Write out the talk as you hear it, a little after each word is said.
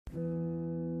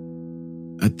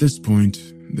At this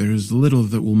point, there is little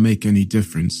that will make any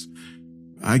difference.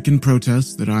 I can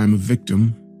protest that I am a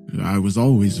victim. I was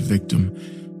always a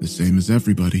victim, the same as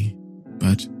everybody.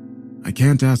 But I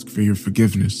can't ask for your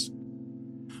forgiveness.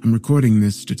 I'm recording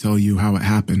this to tell you how it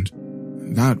happened.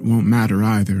 That won't matter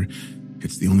either.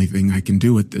 It's the only thing I can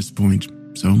do at this point,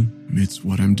 so it's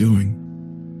what I'm doing.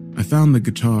 I found the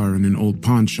guitar in an old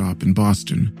pawn shop in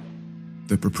Boston.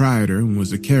 The proprietor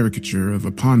was a caricature of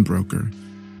a pawnbroker,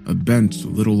 a bent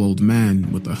little old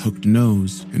man with a hooked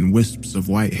nose and wisps of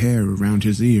white hair around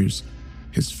his ears,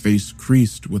 his face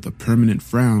creased with a permanent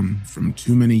frown from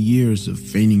too many years of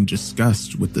feigning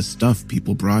disgust with the stuff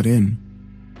people brought in.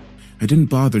 I didn't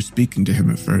bother speaking to him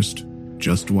at first,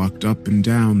 just walked up and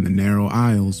down the narrow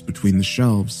aisles between the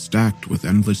shelves stacked with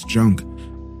endless junk.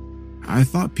 I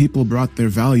thought people brought their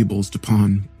valuables to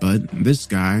pawn, but this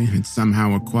guy had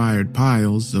somehow acquired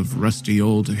piles of rusty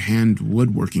old hand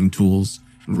woodworking tools,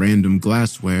 random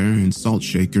glassware and salt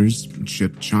shakers,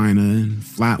 chipped china, and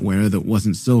flatware that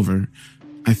wasn't silver.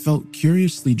 I felt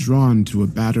curiously drawn to a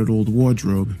battered old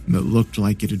wardrobe that looked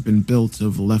like it had been built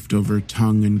of leftover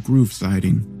tongue and groove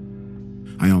siding.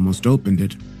 I almost opened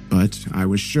it, but I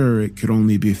was sure it could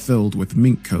only be filled with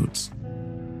mink coats.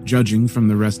 Judging from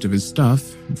the rest of his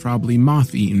stuff, probably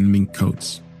moth-eaten mink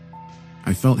coats.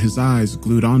 I felt his eyes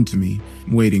glued onto me,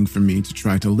 waiting for me to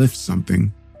try to lift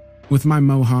something. With my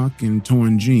mohawk and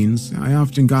torn jeans, I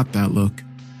often got that look,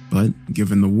 but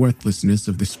given the worthlessness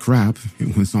of this crap,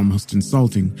 it was almost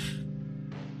insulting.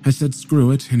 I said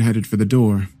screw it and headed for the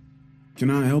door.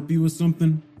 "Can I help you with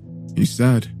something?" he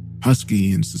said,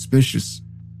 husky and suspicious.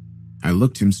 I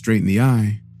looked him straight in the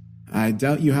eye. "I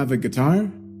doubt you have a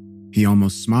guitar?" He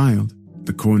almost smiled.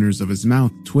 The corners of his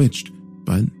mouth twitched,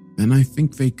 but then I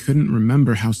think they couldn't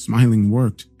remember how smiling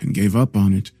worked and gave up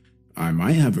on it. "I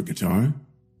might have a guitar,"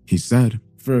 he said,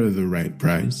 "for the right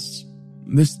price."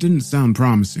 This didn't sound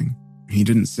promising. He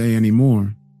didn't say any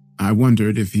more. I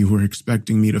wondered if he were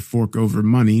expecting me to fork over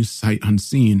money sight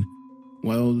unseen.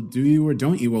 "Well, do you or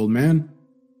don't you, old man?"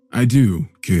 "I do,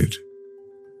 kid,"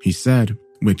 he said,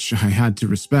 which I had to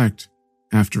respect.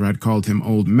 After I'd called him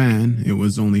old man, it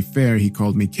was only fair he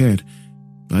called me kid.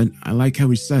 But I like how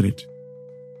he said it.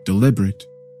 Deliberate.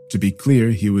 To be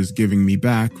clear, he was giving me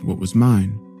back what was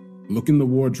mine. "Look in the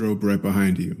wardrobe right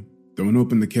behind you. Don't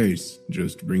open the case.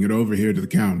 Just bring it over here to the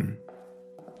counter."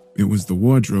 It was the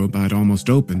wardrobe I'd almost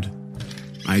opened.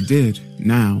 I did,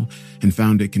 now, and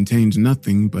found it contained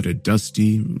nothing but a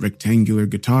dusty, rectangular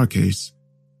guitar case.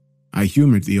 I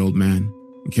humored the old man,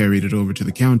 carried it over to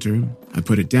the counter. I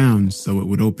put it down so it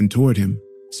would open toward him,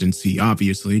 since he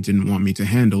obviously didn't want me to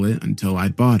handle it until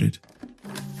I'd bought it.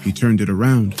 He turned it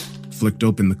around, flicked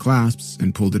open the clasps,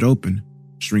 and pulled it open,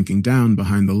 shrinking down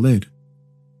behind the lid.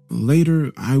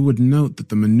 Later, I would note that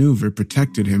the maneuver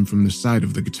protected him from the sight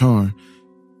of the guitar.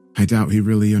 I doubt he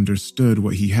really understood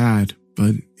what he had,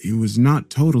 but he was not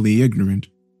totally ignorant.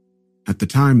 At the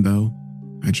time, though,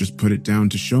 I just put it down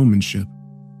to showmanship.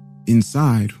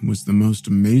 Inside was the most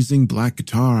amazing black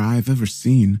guitar I've ever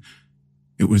seen.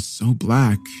 It was so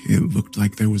black, it looked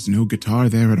like there was no guitar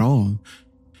there at all.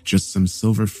 Just some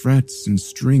silver frets and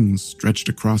strings stretched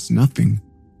across nothing.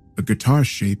 A guitar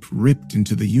shape ripped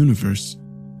into the universe.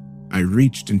 I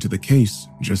reached into the case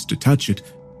just to touch it,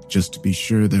 just to be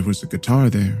sure there was a guitar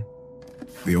there.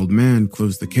 The old man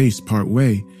closed the case part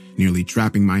way, nearly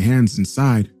trapping my hands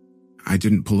inside. I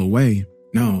didn't pull away.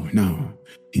 "No,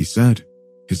 he said,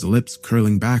 his lips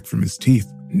curling back from his teeth.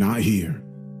 "Not here.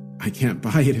 I can't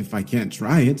buy it if I can't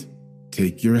try it.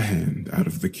 Take your hand out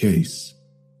of the case."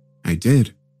 I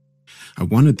did. I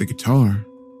wanted the guitar.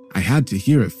 I had to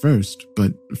hear it first,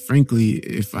 but frankly,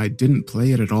 if I didn't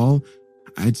play it at all,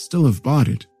 I'd still have bought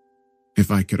it. If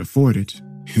I could afford it,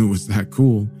 it was that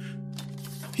cool.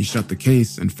 He shut the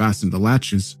case and fastened the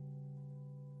latches.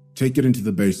 "Take it into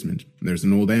the basement. There's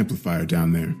an old amplifier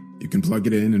down there. You can plug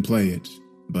it in and play it.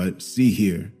 But see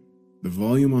here, the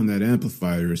volume on that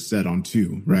amplifier is set on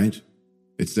 2, right?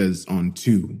 It says on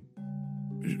 2.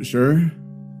 "Sure?"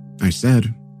 I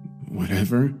said.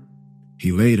 "Whatever."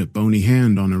 He laid a bony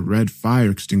hand on a red fire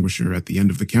extinguisher at the end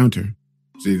of the counter.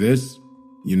 "See this?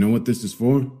 You know what this is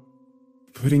for?"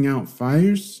 "Putting out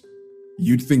fires?"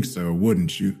 "You'd think so,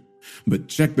 wouldn't you? But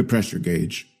check the pressure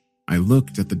gauge." I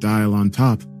looked at the dial on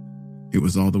top. It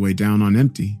was all the way down on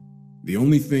empty. "The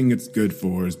only thing it's good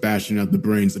for is bashing out the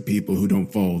brains of people who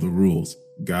don't follow the rules.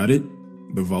 Got it?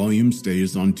 The volume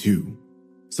stays on 2.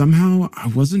 Somehow, I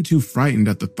wasn't too frightened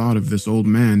at the thought of this old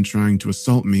man trying to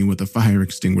assault me with a fire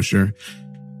extinguisher,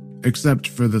 except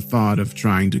for the thought of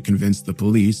trying to convince the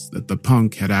police that the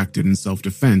punk had acted in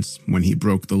self-defense when he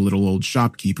broke the little old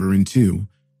shopkeeper in 2.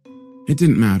 It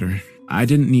didn't matter. I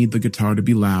didn't need the guitar to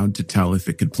be loud to tell if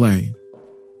it could play.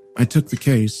 I took the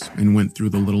case and went through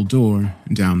the little door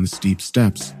down the steep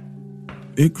steps.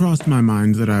 It crossed my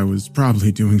mind that I was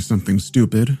probably doing something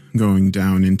stupid, going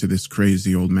down into this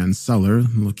crazy old man's cellar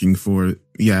looking for,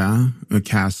 a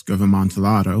cask of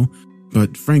Amontillado,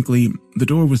 but frankly, the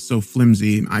door was so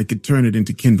flimsy I could turn it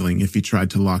into kindling if he tried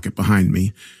to lock it behind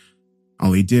me.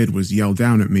 All he did was yell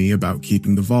down at me about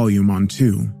keeping the volume on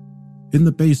 2. In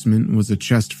the basement was a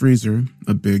chest freezer,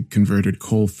 a big converted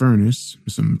coal furnace,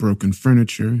 some broken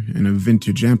furniture, and a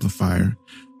vintage amplifier.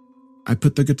 I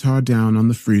put the guitar down on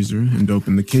the freezer and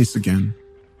opened the case again.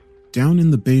 Down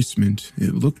in the basement,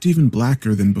 it looked even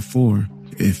blacker than before,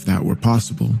 if that were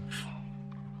possible.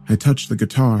 I touched the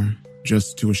guitar,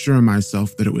 just to assure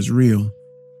myself that it was real.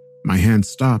 My hand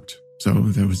stopped, so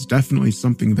there was definitely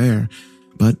something there,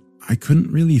 but I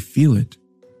couldn't really feel it.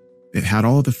 It had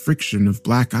all the friction of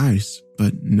black ice,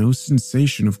 but no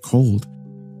sensation of cold.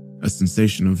 A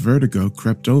sensation of vertigo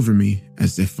crept over me,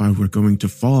 as if I were going to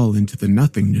fall into the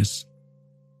nothingness.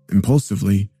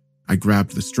 Impulsively, I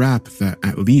grabbed the strap that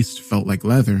at least felt like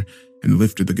leather and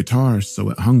lifted the guitar so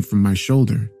it hung from my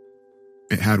shoulder.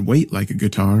 It had weight like a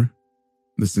guitar.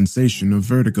 The sensation of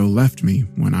vertigo left me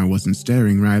when I wasn't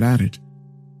staring right at it.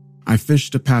 I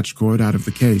fished a patch cord out of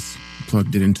the case,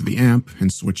 plugged it into the amp,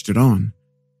 and switched it on.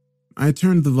 I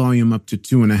turned the volume up to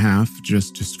 2.5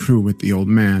 just to screw with the old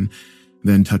man,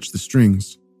 then touched the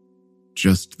strings.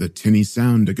 Just the tinny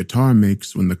sound a guitar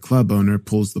makes when the club owner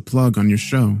pulls the plug on your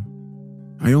show.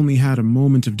 I only had a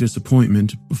moment of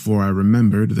disappointment before I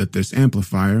remembered that this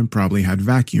amplifier probably had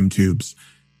vacuum tubes.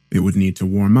 It would need to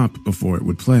warm up before it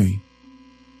would play.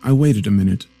 I waited a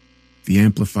minute. The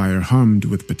amplifier hummed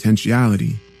with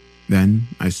potentiality. Then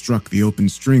I struck the open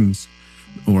strings,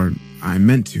 or I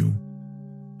meant to.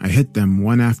 I hit them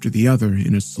one after the other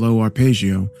in a slow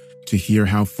arpeggio to hear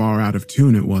how far out of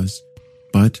tune it was,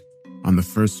 but on the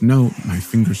first note, my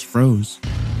fingers froze.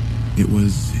 It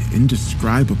was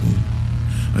indescribable,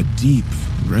 a deep,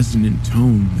 resonant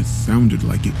tone that sounded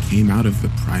like it came out of the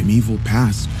primeval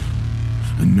past,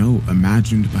 a note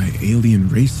imagined by alien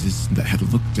races that had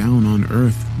looked down on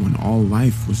Earth when all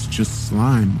life was just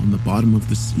slime on the bottom of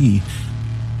the sea.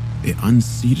 It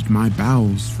unseated my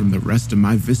bowels from the rest of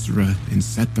my viscera and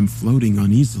set them floating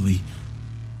uneasily.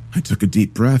 I took a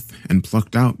deep breath and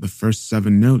plucked out the first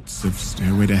 7 notes of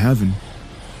Stairway to Heaven.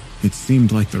 It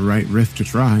seemed like the right riff to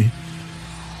try.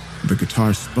 The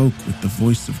guitar spoke with the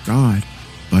voice of God,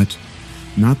 but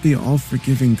not the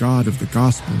all-forgiving God of the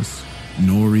Gospels,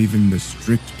 nor even the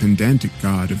strict pedantic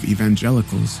God of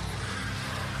evangelicals.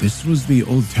 This was the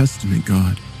Old Testament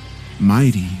God,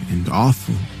 mighty and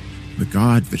awful, the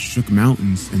God that shook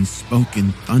mountains and spoke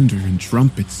in thunder and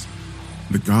trumpets,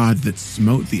 the God that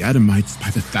smote the Edomites by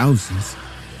the thousands.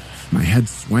 My head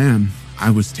swam, I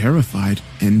was terrified,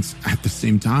 and at the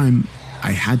same time,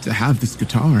 I had to have this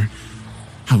guitar.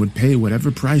 I would pay whatever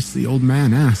price the old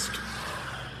man asked.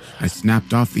 I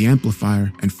snapped off the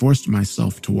amplifier and forced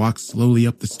myself to walk slowly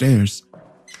up the stairs.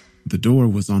 The door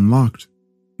was unlocked.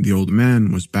 The old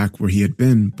man was back where he had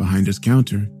been, behind his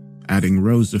counter, adding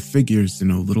rows of figures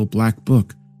in a little black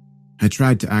book. I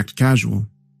tried to act casual.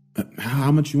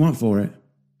 How much you want for it?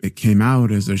 It came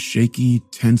out as a shaky,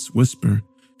 tense whisper.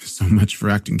 So much for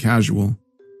acting casual.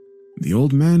 The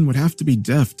old man would have to be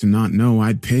deaf to not know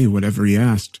I'd pay whatever he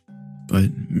asked. But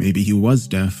maybe he was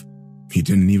deaf. He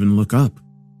didn't even look up.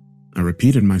 I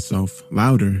repeated myself,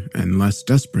 louder and less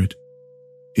desperate.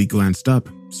 He glanced up,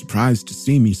 surprised to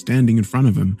see me standing in front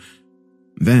of him.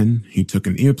 Then he took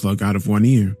an earplug out of one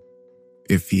ear.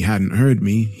 If he hadn't heard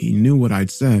me, he knew what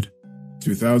I'd said.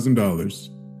 $2,000.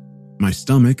 My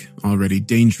stomach, already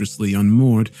dangerously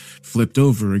unmoored, flipped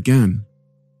over again.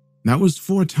 That was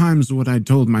 4 times what I'd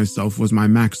told myself was my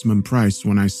maximum price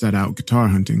when I set out guitar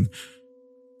hunting.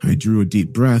 I drew a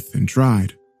deep breath and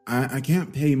tried. I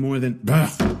can't pay more than... Bah!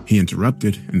 He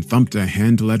interrupted and thumped a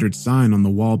hand-lettered sign on the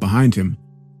wall behind him.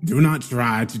 Do not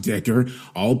try to dicker.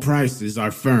 All prices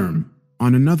are firm.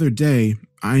 On another day,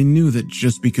 I knew that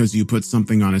just because you put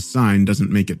something on a sign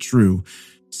doesn't make it true.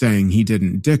 Saying he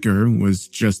didn't dicker was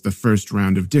just the first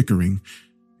round of dickering.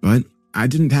 But I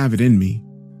didn't have it in me.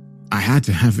 I had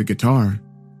to have a guitar.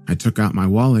 I took out my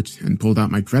wallet and pulled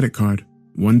out my credit card,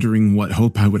 wondering what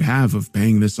hope I would have of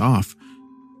paying this off.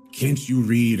 Can't you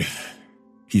read?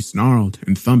 He snarled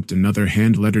and thumped another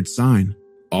hand-lettered sign.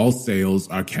 All sales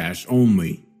are cash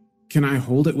only. Can I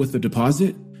hold it with a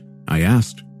deposit? I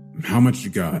asked. How much you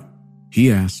got?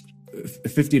 He asked.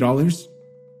 $50?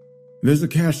 There's a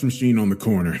cash machine on the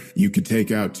corner. You could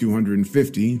take out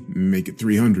 $250, make it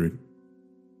 $300.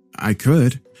 I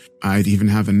could. I'd even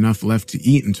have enough left to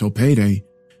eat until payday.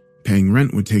 Paying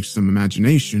rent would take some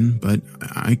imagination, but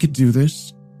I could do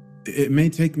this. It may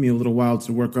take me a little while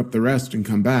to work up the rest and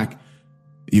come back.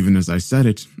 Even as I said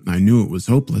it, I knew it was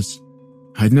hopeless.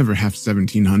 I'd never have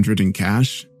 $1,700 in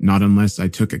cash, not unless I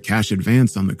took a cash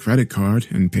advance on the credit card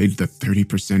and paid the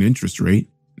 30% interest rate.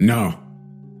 No,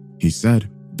 he said,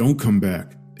 don't come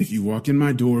back. If you walk in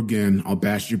my door again, I'll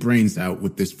bash your brains out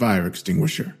with this fire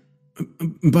extinguisher.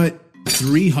 But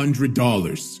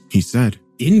 $300, he said,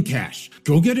 in cash.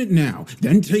 Go get it now,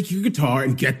 then take your guitar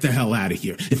and get the hell out of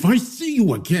here. If I see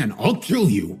you again, I'll kill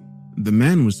you. The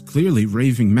man was clearly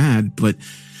raving mad, but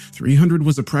 $300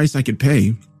 was a price I could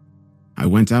pay. I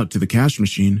went out to the cash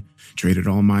machine, traded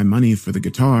all my money for the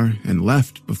guitar, and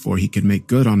left before he could make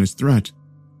good on his threat.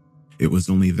 It was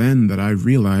only then that I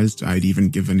realized I'd even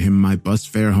given him my bus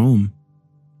fare home.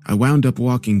 I wound up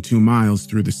walking 2 miles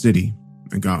through the city.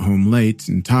 I got home late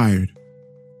and tired.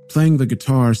 Playing the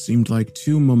guitar seemed like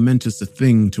too momentous a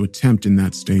thing to attempt in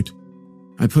that state.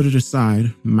 I put it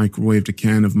aside, microwaved a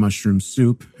can of mushroom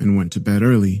soup, and went to bed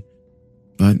early.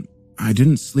 But I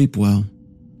didn't sleep well.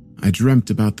 I dreamt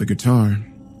about the guitar.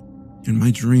 In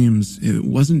my dreams, it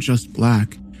wasn't just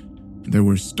black. There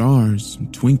were stars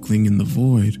twinkling in the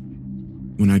void.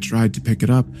 When I tried to pick it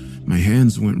up, my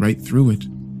hands went right through it.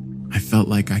 I felt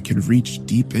like I could reach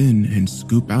deep in and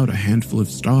scoop out a handful of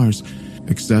stars,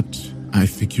 except I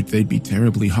figured they'd be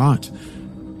terribly hot.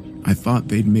 I thought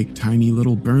they'd make tiny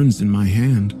little burns in my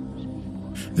hand.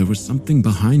 There was something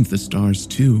behind the stars,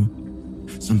 too.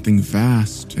 Something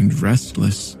vast and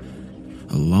restless.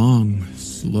 A long,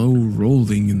 slow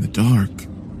rolling in the dark.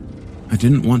 I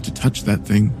didn't want to touch that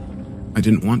thing. I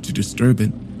didn't want to disturb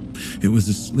it. It was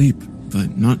asleep,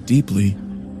 but not deeply.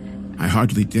 I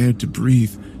hardly dared to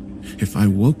breathe. If I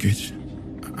woke it,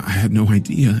 I had no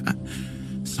idea.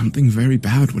 Something very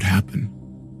bad would happen.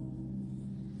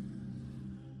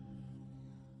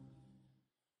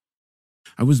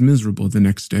 I was miserable the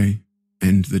next day,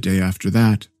 and the day after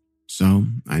that. So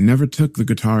I never took the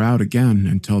guitar out again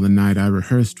until the night I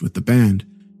rehearsed with the band.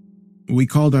 We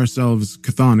called ourselves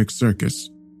Chthonic Circus,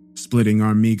 splitting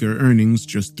our meager earnings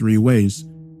just 3 ways.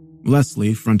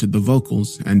 Leslie fronted the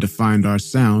vocals and defined our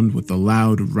sound with a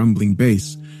loud, rumbling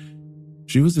bass.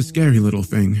 She was a scary little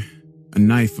thing, a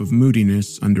knife of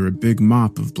moodiness under a big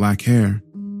mop of black hair.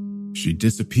 She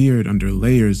disappeared under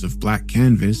layers of black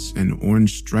canvas and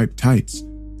orange-striped tights.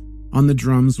 On the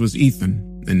drums was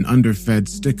Ethan, an underfed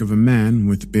stick of a man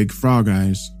with big frog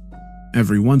eyes.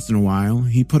 Every once in a while,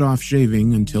 he put off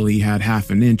shaving until he had half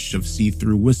an inch of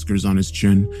see-through whiskers on his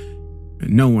chin.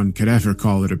 No one could ever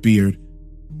call it a beard.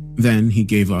 Then he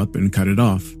gave up and cut it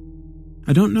off.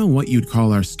 I don't know what you'd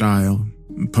call our style.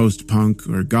 Post-punk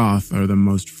or goth are the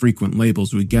most frequent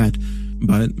labels we get,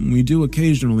 but we do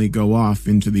occasionally go off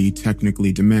into the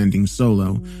technically demanding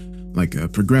solo, like a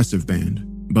progressive band.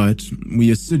 But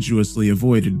we assiduously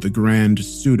avoided the grand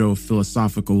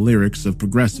pseudo-philosophical lyrics of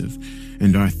progressive,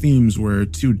 and our themes were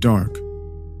too dark.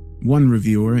 One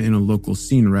reviewer in a local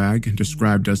scene rag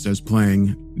described us as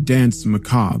playing dance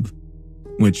macabre,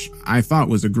 which I thought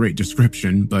was a great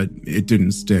description, but it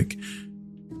didn't stick.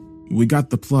 We got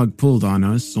the plug pulled on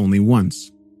us only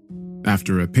once,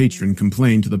 after a patron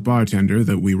complained to the bartender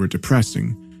that we were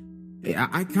depressing.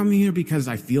 I come here because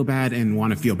I feel bad and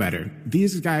want to feel better.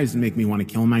 These guys make me want to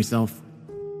kill myself.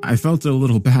 I felt a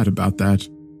little bad about that.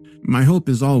 My hope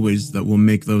is always that we'll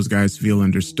make those guys feel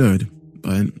understood,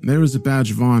 but there is a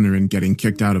badge of honor in getting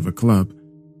kicked out of a club.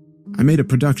 I made a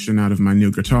production out of my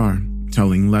new guitar,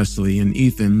 telling Leslie and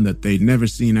Ethan that they'd never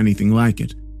seen anything like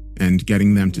it, and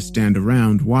getting them to stand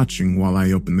around watching while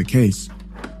I opened the case.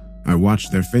 I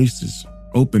watched their faces,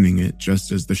 opening it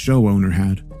just as the show owner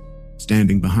had,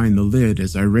 standing behind the lid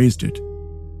as I raised it.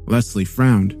 Leslie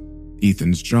frowned.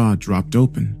 Ethan's jaw dropped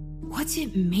open. What's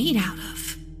it made out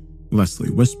of?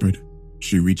 Leslie whispered.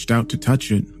 She reached out to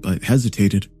touch it, but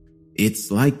hesitated.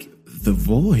 It's like the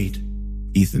void,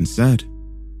 Ethan said.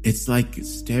 It's like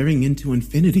staring into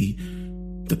infinity,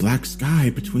 the black sky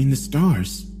between the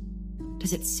stars.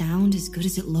 Does it sound as good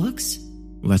as it looks?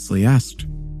 Leslie asked.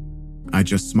 I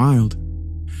just smiled.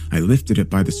 I lifted it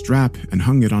by the strap and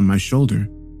hung it on my shoulder.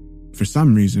 For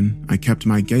some reason, I kept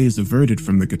my gaze averted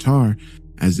from the guitar,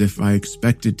 as if I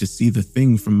expected to see the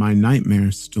thing from my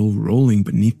nightmare still rolling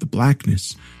beneath the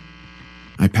blackness.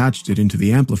 I patched it into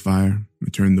the amplifier,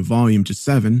 turned the volume to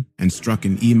 7, and struck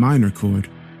an E minor chord.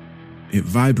 It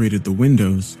vibrated the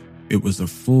windows. It was a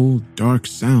full, dark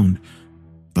sound,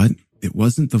 but it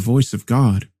wasn't the voice of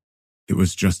God. It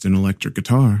was just an electric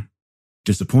guitar.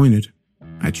 Disappointed,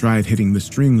 I tried hitting the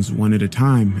strings one at a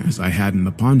time as I had in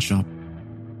the pawn shop.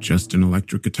 Just an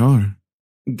electric guitar.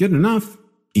 Good enough,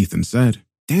 Ethan said.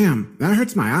 Damn, that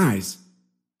hurts my eyes.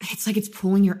 It's like it's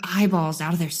pulling your eyeballs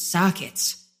out of their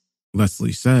sockets.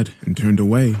 Leslie said and turned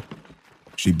away.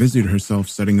 She busied herself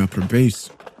setting up her bass.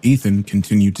 Ethan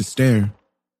continued to stare.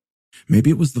 Maybe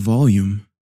it was the volume.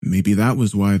 Maybe that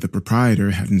was why the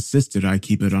proprietor had insisted I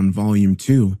keep it on volume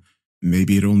 2.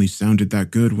 Maybe it only sounded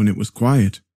that good when it was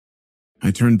quiet.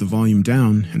 I turned the volume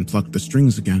down and plucked the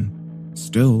strings again.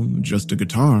 Still, just a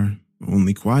guitar,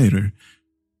 only quieter.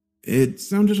 It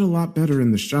sounded a lot better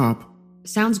in the shop.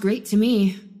 Sounds great to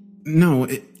me. No,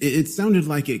 it sounded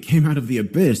like it came out of the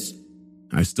abyss.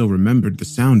 I still remembered the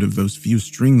sound of those few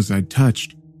strings I'd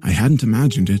touched. I hadn't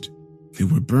imagined it. They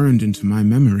were burned into my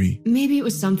memory. Maybe it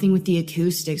was something with the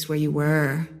acoustics where you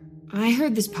were. I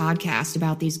heard this podcast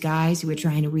about these guys who were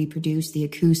trying to reproduce the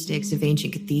acoustics of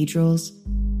ancient cathedrals.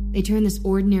 They turned this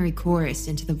ordinary chorus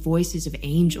into the voices of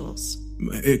angels.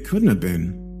 It couldn't have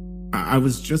been. I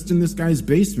was just in this guy's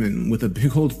basement with a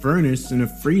big old furnace and a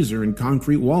freezer and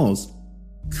concrete walls.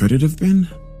 Could it have been?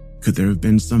 Could there have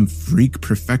been some freak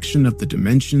perfection of the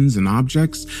dimensions and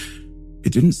objects?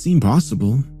 It didn't seem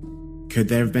possible. Could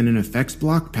there have been an effects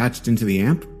block patched into the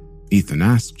amp? Ethan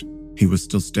asked. He was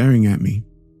still staring at me.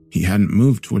 He hadn't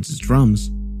moved towards his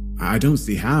drums. I don't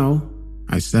see how,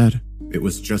 I said. It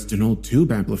was just an old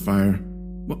tube amplifier.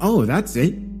 Well, oh, that's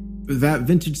it. That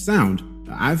vintage sound.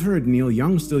 I've heard Neil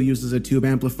Young still uses a tube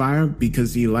amplifier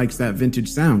because he likes that vintage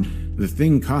sound. The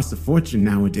thing costs a fortune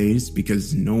nowadays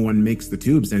because no one makes the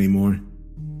tubes anymore.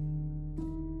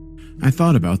 I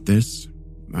thought about this.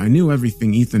 I knew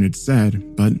everything Ethan had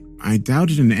said, but I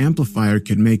doubted an amplifier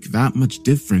could make that much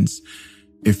difference.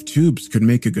 If tubes could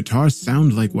make a guitar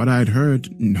sound like what I'd heard,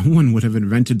 no one would have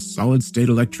invented solid-state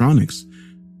electronics.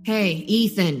 Hey,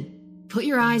 Ethan, put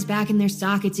your eyes back in their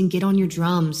sockets and get on your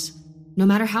drums. No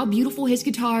matter how beautiful his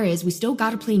guitar is, we still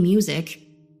gotta play music.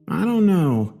 I don't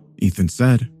know, Ethan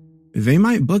said. They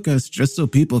might book us just so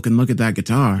people can look at that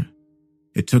guitar.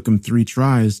 It took him 3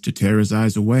 tries to tear his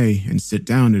eyes away and sit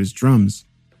down at his drums.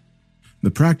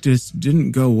 The practice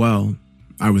didn't go well.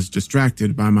 I was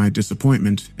distracted by my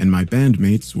disappointment, and my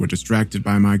bandmates were distracted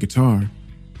by my guitar.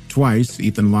 Twice,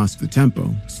 Ethan lost the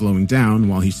tempo, slowing down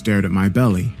while he stared at my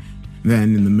belly.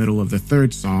 Then, in the middle of the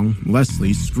 3rd song,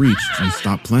 Leslie screeched and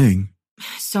stopped playing.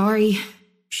 Sorry,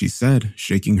 she said,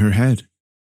 shaking her head.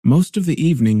 Most of the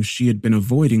evening, she had been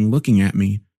avoiding looking at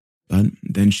me, but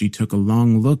then she took a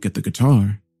long look at the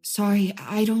guitar. Sorry,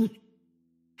 I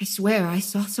swear I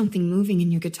saw something moving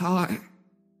in your guitar.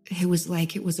 It was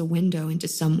like it was a window into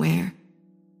somewhere,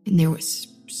 and there was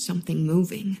something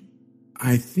moving.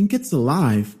 I think it's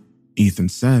alive, Ethan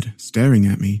said, staring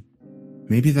at me.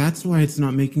 Maybe that's why it's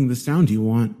not making the sound you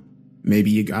want.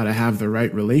 Maybe you gotta have the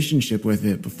right relationship with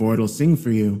it before it'll sing for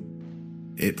you.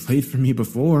 It played for me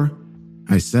before,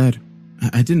 I said.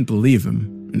 I didn't believe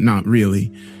him, not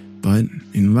really, but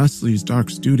in Leslie's dark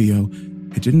studio,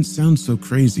 it didn't sound so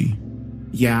crazy.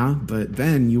 Yeah, but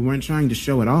then you weren't trying to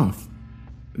show it off.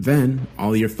 Then,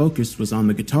 all your focus was on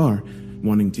the guitar,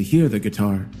 wanting to hear the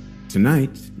guitar.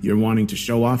 Tonight, you're wanting to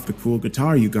show off the cool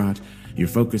guitar you got. Your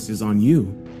focus is on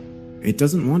you. It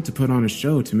doesn't want to put on a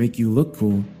show to make you look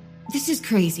cool. This is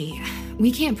crazy.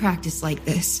 We can't practice like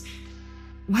this.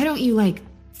 Why don't you,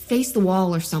 face the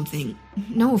wall or something?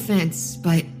 No offense,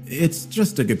 but... It's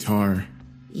just a guitar.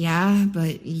 Yeah,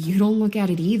 but you don't look at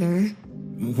it either.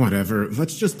 Whatever,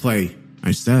 let's just play,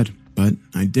 I said, but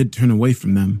I did turn away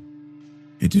from them.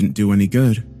 It didn't do any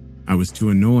good. I was too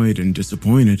annoyed and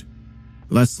disappointed.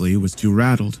 Leslie was too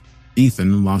rattled.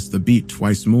 Ethan lost the beat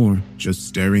twice more, just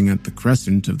staring at the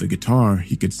crescent of the guitar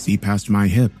he could see past my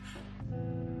hip.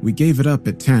 We gave it up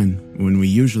at 10, when we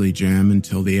usually jam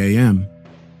until the a.m.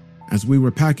 As we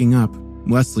were packing up,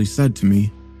 Leslie said to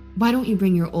me, Why don't you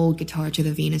bring your old guitar to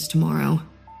the Venus tomorrow?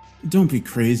 Don't be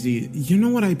crazy. You know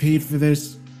what I paid for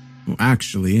this? Well,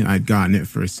 actually, I'd gotten it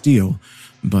for a steal,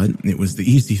 but it was the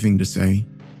easy thing to say.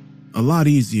 A lot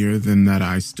easier than that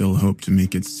I still hope to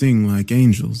make it sing like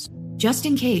angels. Just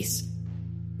in case.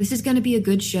 This is going to be a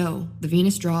good show. The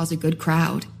Venus draws a good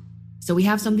crowd. So we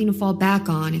have something to fall back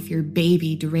on if your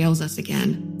baby derails us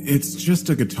again. It's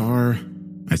just a guitar,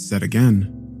 I said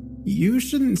again. You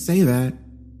shouldn't say that,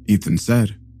 Ethan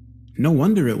said. No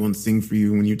wonder it won't sing for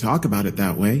you when you talk about it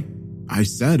that way. I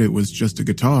said it was just a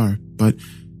guitar, but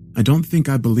I don't think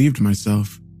I believed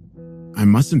myself. I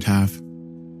mustn't have,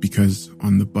 because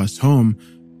on the bus home,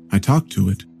 I talked to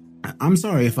it. I'm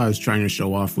sorry if I was trying to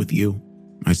show off with you,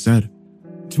 I said.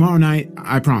 Tomorrow night,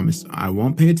 I promise, I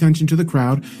won't pay attention to the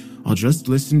crowd. I'll just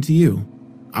listen to you.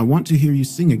 I want to hear you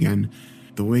sing again,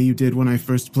 the way you did when I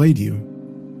first played you.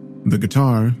 The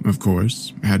guitar, of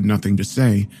course, had nothing to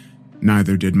say.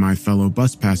 Neither did my fellow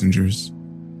bus passengers.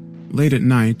 Late at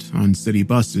night, on city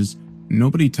buses,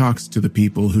 nobody talks to the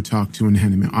people who talk to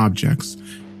inanimate objects.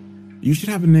 You should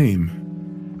have a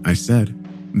name, I said,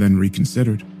 then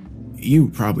reconsidered. You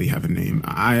probably have a name.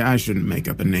 I shouldn't make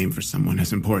up a name for someone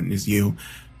as important as you.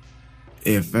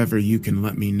 If ever you can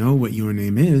let me know what your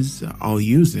name is, I'll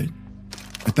use it.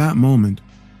 At that moment,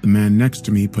 the man next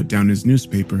to me put down his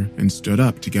newspaper and stood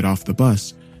up to get off the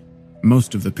bus.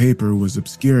 Most of the paper was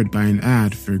obscured by an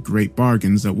ad for great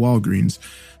bargains at Walgreens,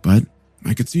 but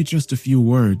I could see just a few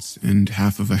words and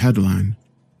half of a headline.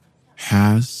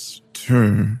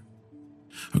 Has-ter.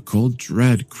 A cold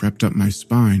dread crept up my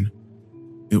spine.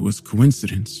 It was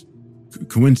coincidence.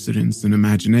 Coincidence and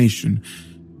imagination.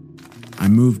 I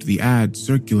moved the ad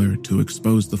circular to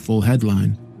expose the full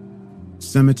headline.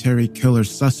 Cemetery killer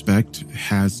suspect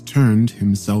has turned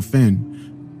himself in.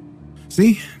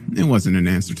 See, it wasn't an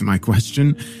answer to my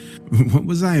question. What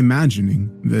was I imagining?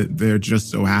 That there just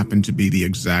so happened to be the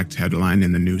exact headline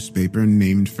in the newspaper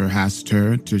named for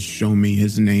Has-ter to show me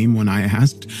his name when I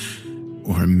asked?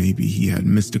 Or maybe he had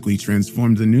mystically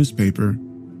transformed the newspaper.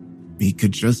 He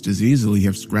could just as easily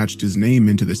have scratched his name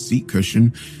into the seat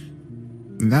cushion.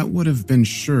 That would have been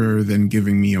surer than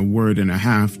giving me a word and a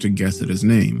half to guess at his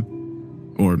name.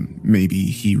 Or maybe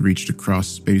he reached across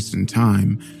space and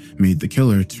time, made the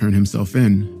killer turn himself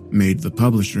in, made the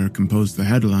publisher compose the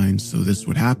headline so this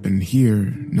would happen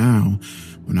here, now,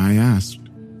 when I asked.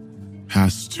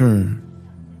 Has-ter,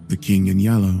 the king in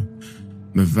yellow,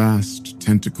 the vast,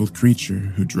 tentacled creature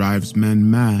who drives men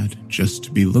mad just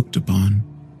to be looked upon.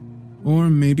 Or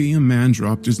maybe a man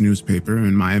dropped his newspaper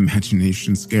and my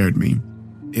imagination scared me.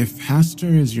 If Has-ter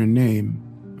is your name,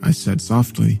 I said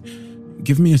softly,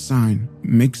 give me a sign.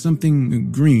 Make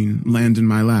something green land in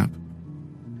my lap.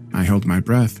 I held my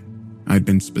breath. I'd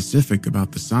been specific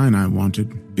about the sign I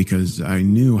wanted because I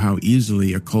knew how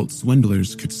easily occult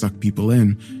swindlers could suck people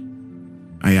in.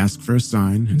 I ask for a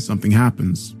sign and something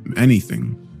happens.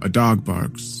 Anything. A dog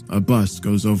barks. A bus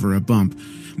goes over a bump.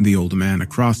 The old man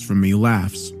across from me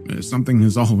laughs. Something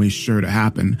is always sure to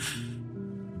happen.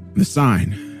 The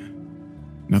sign.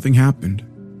 Nothing happened.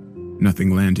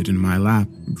 Nothing landed in my lap,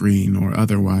 green or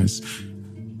otherwise.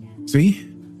 See?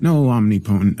 No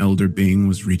omnipotent elder being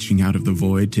was reaching out of the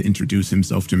void to introduce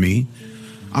himself to me.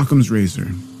 Occam's razor.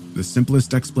 The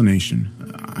simplest explanation.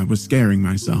 I was scaring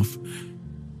myself.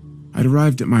 I'd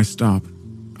arrived at my stop.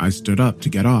 I stood up to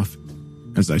get off.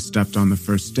 As I stepped on the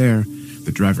first stair,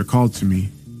 the driver called to me.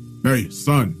 Hey,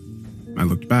 son. I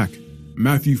looked back.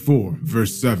 Matthew 4,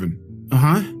 verse 7.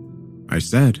 Uh-huh, I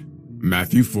said.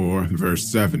 Matthew 4,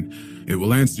 verse 7. It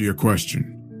will answer your question.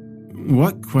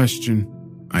 What question?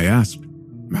 I asked.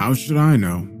 How should I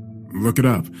know? Look it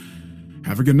up.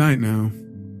 Have a good night now.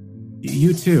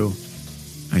 You too,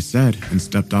 I said and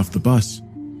stepped off the bus.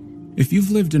 If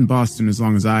you've lived in Boston as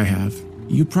long as I have,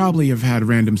 you probably have had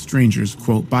random strangers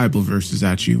quote Bible verses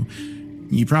at you.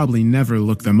 You probably never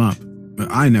look them up.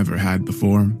 I never had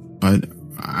before, but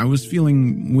I was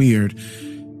feeling weird,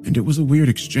 and it was a weird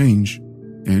exchange,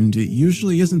 and it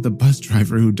usually isn't the bus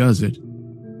driver who does it.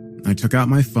 I took out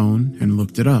my phone and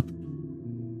looked it up.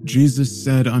 Jesus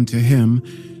said unto him,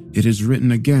 It is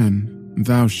written again,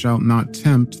 Thou shalt not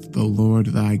tempt the Lord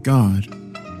thy God.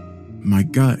 My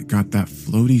gut got that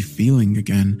floaty feeling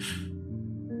again.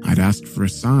 I'd asked for a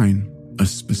sign, a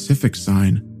specific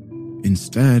sign.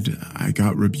 Instead, I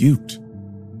got rebuked.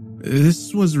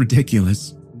 This was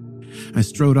ridiculous. I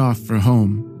strode off for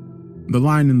home. The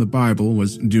line in the Bible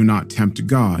was, Do not tempt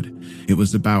God. It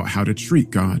was about how to treat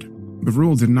God. The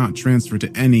rule did not transfer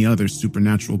to any other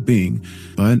supernatural being,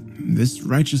 but this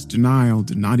righteous denial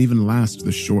did not even last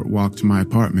the short walk to my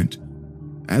apartment.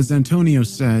 As Antonio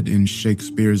said in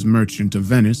Shakespeare's Merchant of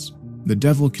Venice, the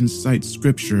devil can cite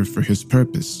scripture for his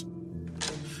purpose.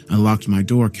 I locked my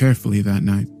door carefully that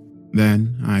night.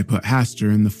 Then I put Has-ter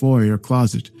in the foyer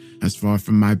closet, as far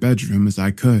from my bedroom as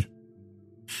I could.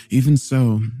 Even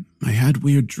so, I had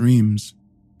weird dreams.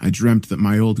 I dreamt that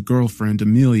my old girlfriend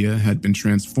Amelia had been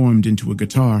transformed into a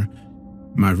guitar.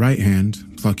 My right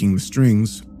hand, plucking the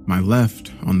strings, my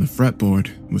left, on the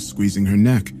fretboard, was squeezing her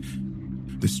neck.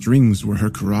 The strings were her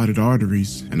carotid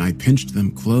arteries, and I pinched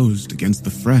them closed against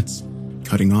the frets,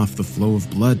 cutting off the flow of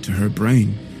blood to her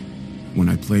brain. When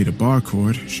I played a bar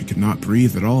chord, she could not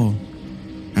breathe at all.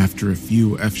 After a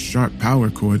few F-sharp power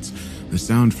chords, the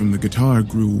sound from the guitar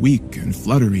grew weak and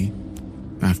fluttery.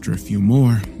 After a few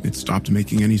more, it stopped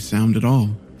making any sound at all.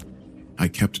 I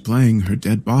kept playing her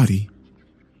dead body.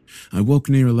 I woke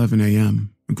near 11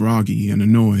 a.m., groggy and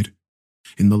annoyed.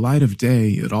 In the light of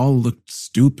day, it all looked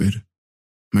stupid.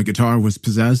 My guitar was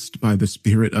possessed by the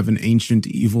spirit of an ancient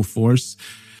evil force.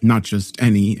 Not just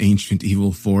any ancient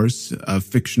evil force, a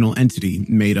fictional entity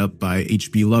made up by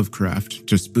H.P. Lovecraft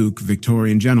to spook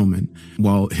Victorian gentlemen,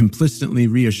 while implicitly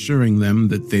reassuring them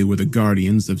that they were the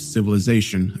guardians of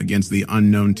civilization against the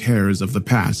unknown terrors of the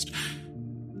past.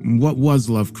 What was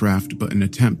Lovecraft but an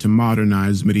attempt to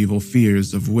modernize medieval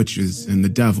fears of witches and the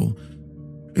devil?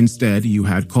 Instead, you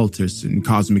had cultists and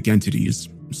cosmic entities,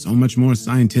 so much more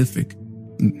scientific.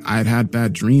 I'd had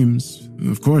bad dreams.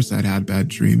 Of course I'd had bad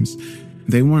dreams.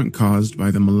 They weren't caused by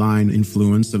the malign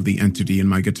influence of the entity in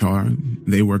my guitar.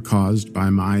 They were caused by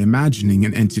my imagining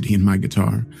an entity in my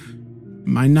guitar.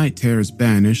 My night terrors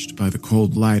banished by the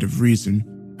cold light of reason,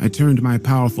 I turned my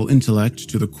powerful intellect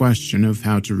to the question of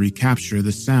how to recapture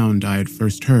the sound I had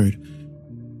first heard.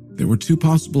 There were two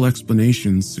possible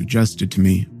explanations suggested to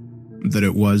me: that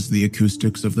it was the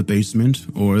acoustics of the basement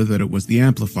or that it was the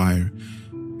amplifier.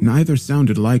 Neither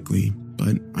sounded likely,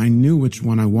 but I knew which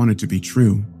one I wanted to be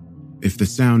true. If the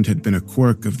sound had been a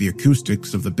quirk of the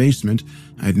acoustics of the basement,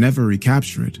 I'd never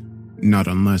recapture it. Not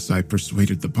unless I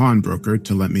persuaded the pawnbroker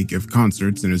to let me give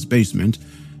concerts in his basement.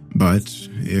 But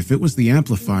if it was the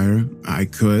amplifier, I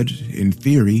could, in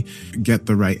theory, get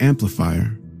the right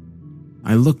amplifier.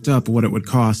 I looked up what it would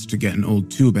cost to get an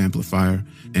old tube amplifier,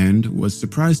 and was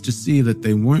surprised to see that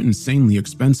they weren't insanely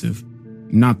expensive.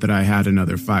 Not that I had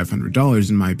another $500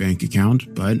 in my bank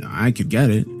account, but I could get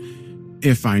it.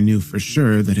 If I knew for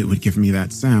sure that it would give me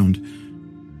that sound.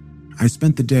 I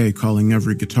spent the day calling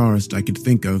every guitarist I could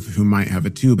think of who might have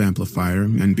a tube amplifier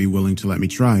and be willing to let me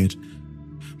try it.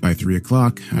 By 3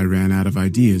 o'clock, I ran out of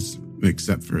ideas,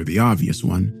 except for the obvious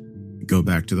one: go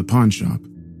back to the pawn shop.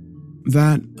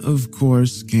 That, of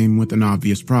course, came with an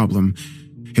obvious problem: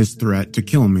 his threat to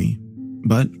kill me.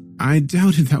 But I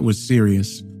doubted that was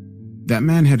serious. That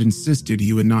man had insisted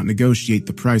he would not negotiate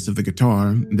the price of the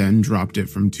guitar, then dropped it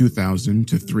from $2,000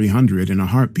 to $300 in a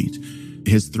heartbeat.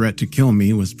 His threat to kill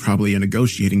me was probably a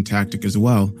negotiating tactic as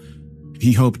well.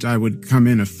 He hoped I would come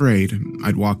in afraid.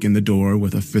 I'd walk in the door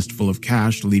with a fistful of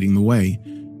cash leading the way.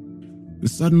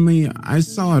 Suddenly, I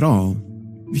saw it all.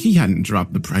 He hadn't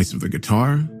dropped the price of the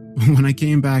guitar. When I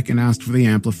came back and asked for the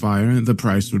amplifier, the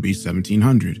price would be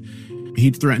 $1,700.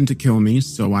 He'd threatened to kill me,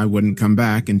 so I wouldn't come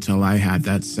back until I had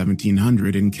that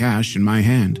 $1,700 in cash in my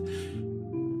hand.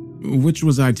 Which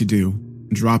was I to do?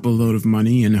 Drop a load of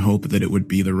money and hope that it would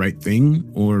be the right thing,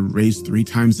 or raise 3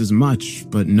 times as much,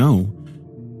 but no.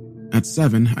 At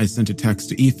 7, I sent a text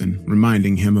to Ethan,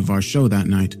 reminding him of our show that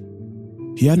night.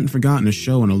 He hadn't forgotten a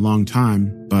show in a long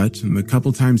time, but the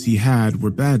couple times he had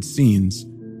were bad scenes.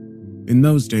 In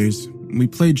those days, we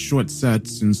played short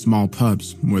sets in small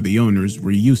pubs where the owners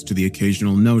were used to the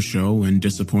occasional no-show and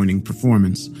disappointing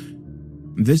performance.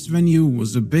 This venue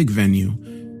was a big venue,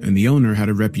 and the owner had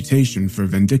a reputation for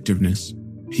vindictiveness.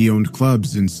 He owned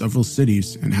clubs in several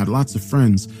cities and had lots of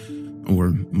friends,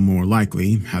 or more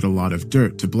likely, had a lot of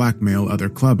dirt to blackmail other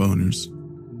club owners.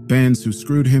 Bands who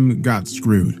screwed him got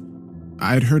screwed.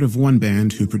 I'd heard of one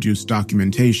band who produced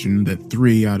documentation that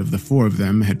 3 out of the 4 of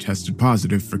them had tested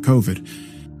positive for COVID.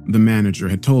 The manager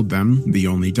had told them the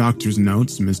only doctor's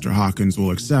notes Mr. Hawkins will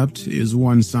accept is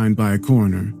one signed by a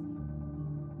coroner.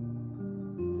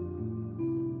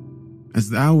 As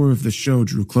the hour of the show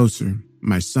drew closer,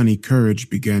 my sunny courage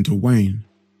began to wane.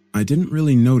 I didn't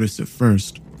really notice at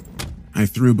first. I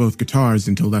threw both guitars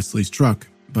into Leslie's truck,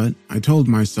 but I told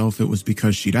myself it was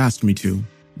because she'd asked me to,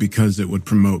 because it would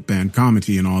promote band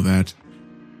comedy and all that.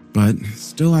 But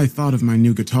still I thought of my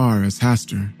new guitar as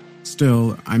Hastur.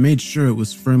 Still, I made sure it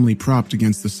was firmly propped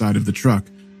against the side of the truck,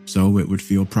 so it would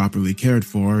feel properly cared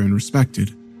for and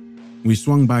respected. We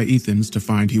swung by Ethan's to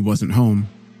find he wasn't home.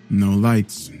 No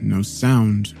lights, no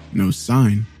sound, no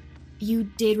sign. You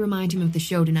did remind him of the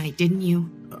show tonight, didn't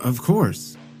you? Of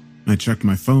course. I checked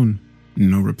my phone.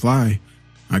 No reply.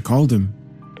 I called him.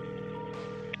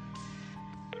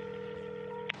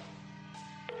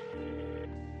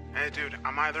 Hey dude,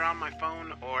 I'm either on my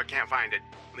phone or can't find it.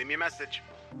 Leave me a message.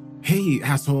 Hey,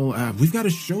 asshole, we've got a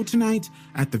show tonight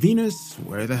at the Venus.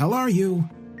 Where the hell are you?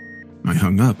 I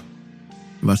hung up.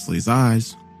 Leslie's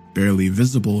eyes, barely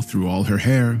visible through all her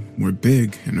hair, were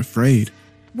big and afraid.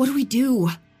 What do we do?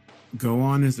 Go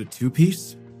on as a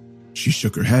 2-piece? She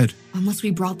shook her head. Unless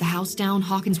we brought the house down,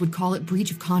 Hawkins would call it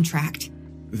breach of contract.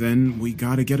 Then we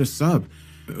gotta get a sub.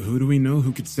 Who do we know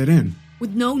who could sit in?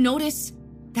 With no notice?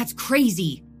 That's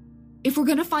crazy. If we're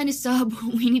gonna find a sub,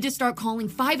 we need to start calling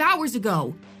 5 hours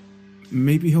ago.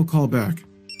 Maybe he'll call back.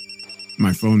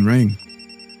 My phone rang.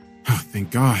 Oh, thank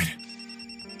God.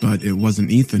 But it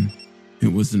wasn't Ethan.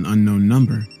 It was an unknown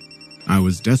number. I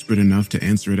was desperate enough to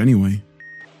answer it anyway.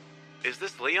 Is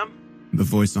this Liam? The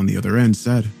voice on the other end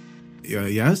said,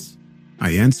 Yes?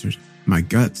 I answered. My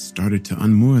guts started to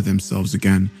unmoor themselves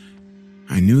again.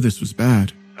 I knew this was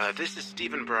bad. This is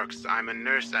Stephen Brooks. I'm a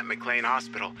nurse at McLean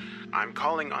Hospital. I'm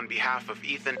calling on behalf of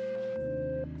Ethan.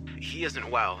 He isn't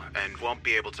well and won't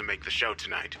be able to make the show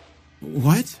tonight.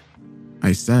 What?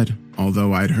 I said,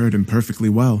 although I'd heard him perfectly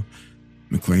well.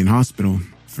 McLean Hospital,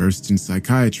 first in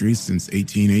psychiatry since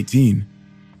 1818.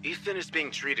 Ethan is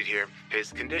being treated here.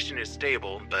 His condition is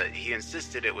stable, but he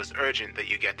insisted it was urgent that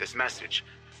you get this message.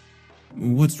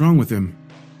 What's wrong with him?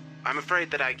 I'm afraid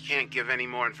that I can't give any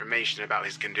more information about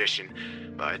his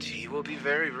condition, but he will be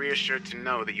very reassured to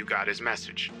know that you got his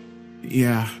message.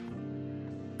 Yeah,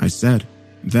 I said.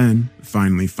 Then,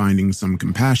 finally finding some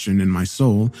compassion in my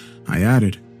soul, I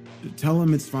added, Tell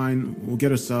him it's fine. We'll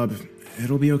get a sub.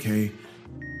 It'll be okay.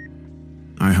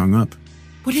 I hung up.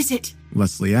 What is it?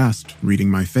 Leslie asked,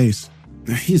 reading my face.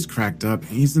 He's cracked up.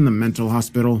 He's in the mental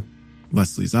hospital.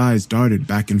 Leslie's eyes darted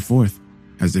back and forth,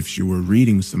 as if she were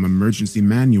reading some emergency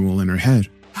manual in her head.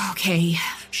 Okay.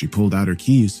 She pulled out her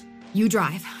keys. You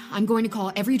drive. I'm going to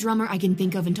call every drummer I can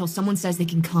think of until someone says they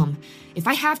can come. If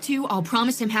I have to, I'll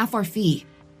promise him half our fee.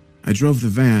 I drove the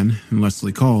van, and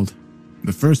Leslie called.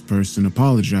 The first person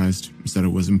apologized, said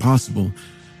it was impossible.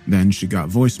 Then she got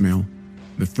voicemail.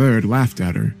 The third laughed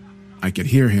at her. I could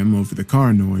hear him over the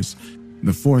car noise.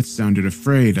 The fourth sounded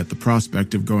afraid at the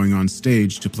prospect of going on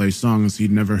stage to play songs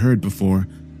he'd never heard before.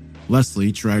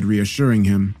 Leslie tried reassuring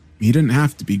him. He didn't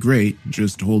have to be great,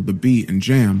 just hold the beat and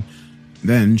jam.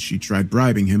 Then she tried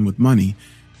bribing him with money.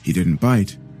 He didn't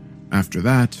bite. After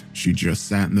that, she just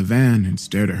sat in the van and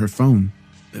stared at her phone.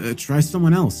 Try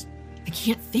someone else. I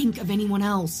can't think of anyone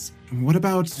else. What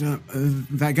about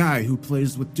that guy who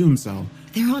plays with Doomcell?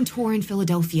 They're on tour in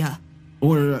Philadelphia.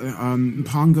 Or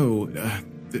Pongo.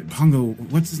 Pongo,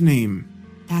 what's his name?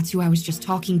 That's who I was just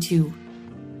talking to.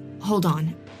 Hold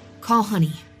on. Call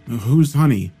Honey. Who's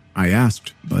Honey? I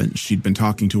asked, but she'd been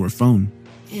talking to her phone.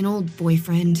 An old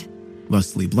boyfriend.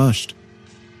 Leslie blushed.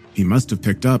 He must have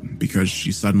picked up because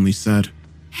she suddenly said,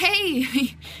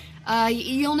 Hey!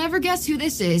 You'll never guess who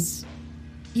this is.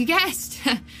 You guessed.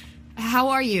 How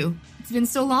are you? It's been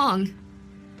so long.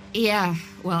 Yeah,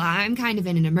 well, I'm kind of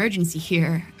in an emergency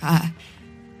here.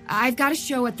 I've got a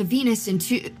show at the Venus in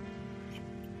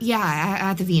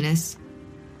at the Venus.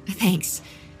 Thanks.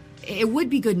 It would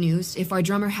be good news if our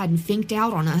drummer hadn't finked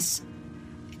out on us.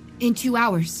 In 2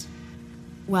 hours.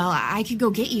 Well, I could go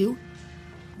get you.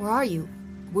 Where are you?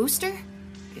 Wooster?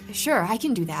 Sure, I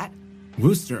can do that.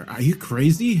 Wooster, are you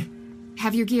crazy?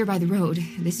 Have your gear by the road.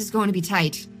 This is going to be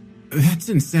tight. That's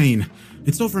insane.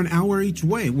 It's over an hour each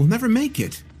way. We'll never make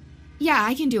it. Yeah,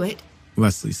 I can do it.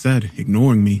 Leslie said,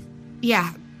 ignoring me.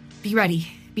 Yeah, be ready.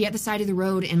 Be at the side of the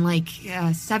road in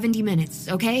 70 minutes,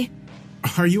 okay?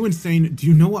 Are you insane? Do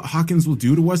you know what Hawkins will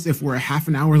do to us if we're a half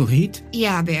an hour late?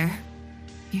 Yeah, Bear.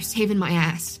 You're saving my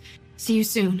ass. See you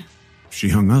soon. She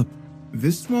hung up.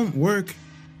 This won't work.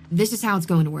 This is how it's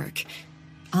going to work.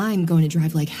 I'm going to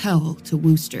drive like hell to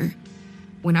Wooster.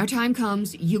 When our time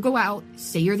comes, you go out,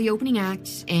 say you're the opening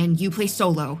act, and you play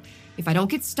solo. If I don't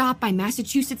get stopped by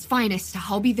Massachusetts' finest,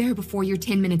 I'll be there before you're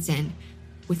 10 minutes in.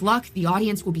 With luck, the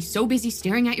audience will be so busy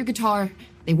staring at your guitar,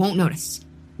 they won't notice.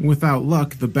 Without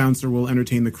luck, the bouncer will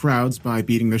entertain the crowds by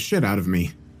beating the shit out of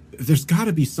me. There's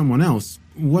gotta be someone else.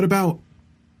 What about...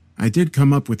 I did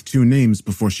come up with 2 names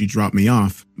before she dropped me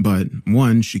off, but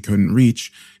one she couldn't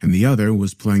reach, and the other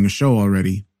was playing a show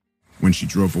already. When she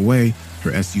drove away,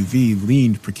 her SUV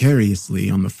leaned precariously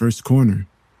on the first corner.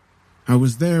 I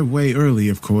was there way early,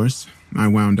 of course. I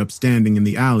wound up standing in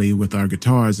the alley with our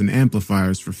guitars and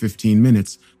amplifiers for 15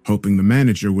 minutes, hoping the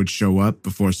manager would show up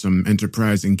before some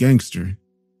enterprising gangster.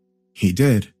 He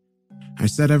did. I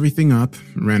set everything up,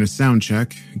 ran a sound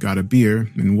check, got a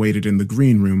beer, and waited in the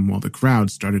green room while the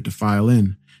crowd started to file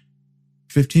in.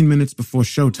 15 minutes before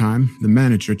showtime, the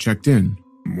manager checked in.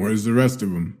 Where's the rest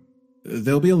of them?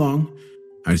 They'll be along,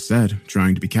 I said,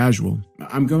 trying to be casual.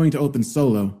 I'm going to open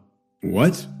solo.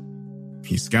 What?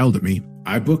 He scowled at me.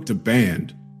 I booked a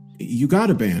band. You got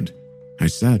a band, I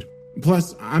said.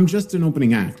 Plus, I'm just an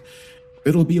opening act.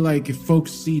 It'll be like if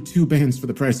folks see 2 bands for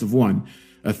the price of 1,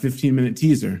 a 15-minute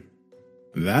teaser.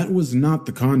 That was not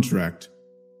the contract,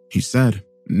 he said.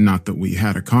 Not that we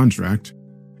had a contract.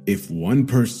 If one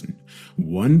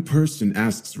person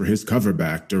asks for his cover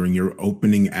back during your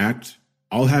opening act,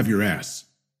 I'll have your ass.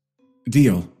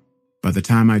 Deal. By the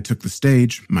time I took the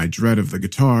stage, my dread of the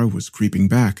guitar was creeping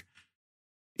back.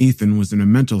 Ethan was in a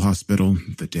mental hospital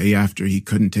the day after he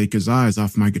couldn't take his eyes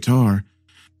off my guitar.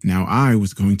 Now I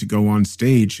was going to go on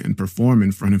stage and perform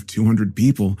in front of 200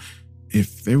 people.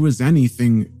 if there was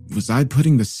anything, was I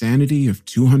putting the sanity of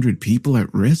 200 people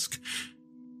at risk?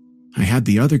 I had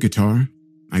the other guitar.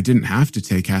 I didn't have to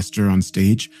take Hastur on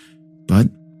stage, but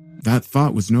that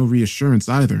thought was no reassurance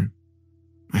either.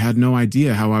 I had no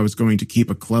idea how I was going to keep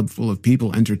a club full of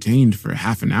people entertained for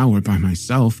half an hour by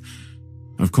myself.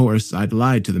 Of course, I'd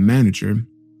lied to the manager.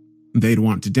 They'd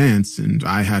want to dance, and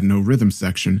I had no rhythm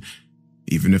section.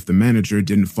 Even if the manager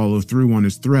didn't follow through on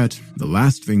his threat, the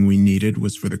last thing we needed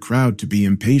was for the crowd to be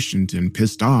impatient and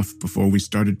pissed off before we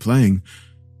started playing.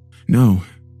 No.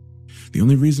 The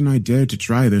only reason I dared to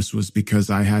try this was because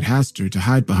I had Hastur to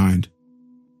hide behind.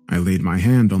 I laid my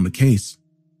hand on the case.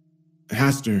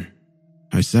 "Hastur,"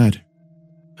 I said,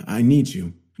 "I need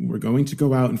you. We're going to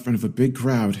go out in front of a big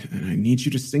crowd, and I need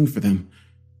you to sing for them.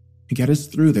 Get us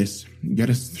through this. Get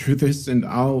us through this, and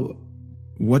I'll..."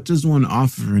 "What does one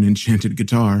offer an enchanted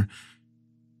guitar?"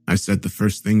 I said the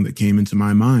first thing that came into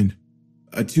my mind.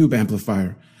 "A tube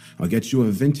amplifier. I'll get you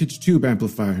a vintage tube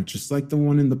amplifier, just like the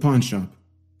one in the pawn shop."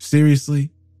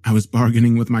 Seriously? I was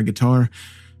bargaining with my guitar.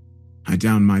 I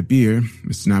downed my beer,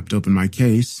 snapped open my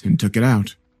case, and took it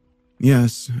out.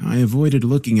 Yes, I avoided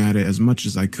looking at it as much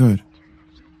as I could.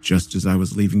 Just as I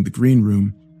was leaving the green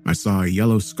room, I saw a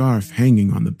yellow scarf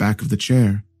hanging on the back of the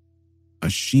chair. A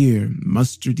sheer,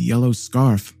 mustard yellow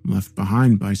scarf left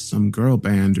behind by some girl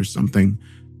band or something.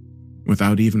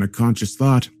 Without even a conscious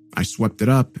thought, I swept it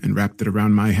up and wrapped it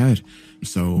around my head,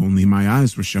 so only my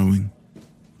eyes were showing.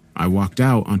 I walked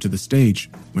out onto the stage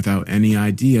without any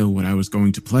idea what I was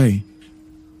going to play.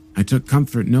 I took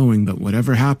comfort knowing that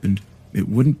whatever happened, it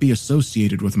wouldn't be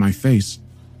associated with my face.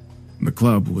 The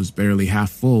club was barely half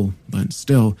full, but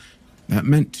still, that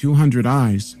meant 200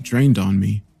 eyes trained on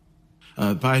me.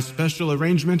 By special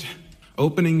arrangement,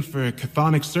 opening for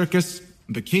Chthonic Circus,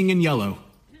 The King in Yellow.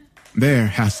 There,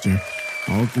 Hastur,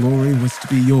 all glory was to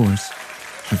be yours.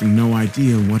 Having no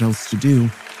idea what else to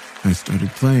do, I started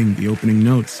playing the opening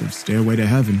notes of Stairway to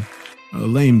Heaven. A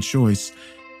lame choice.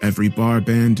 Every bar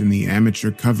band in the amateur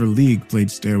cover league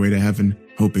played Stairway to Heaven,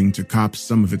 hoping to cop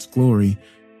some of its glory.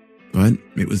 But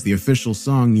it was the official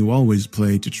song you always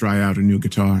play to try out a new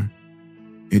guitar.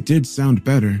 It did sound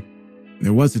better.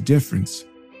 There was a difference.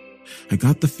 I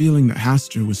got the feeling that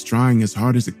Hastur was trying as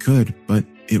hard as it could, but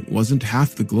it wasn't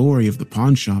half the glory of the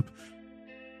pawn shop.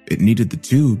 It needed the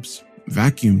tubes,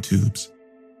 vacuum tubes.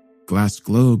 Glass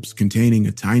globes containing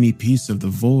a tiny piece of the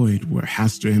void where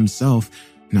Hastur himself,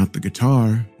 not the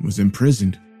guitar, was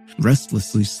imprisoned,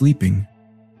 restlessly sleeping.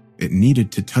 It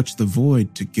needed to touch the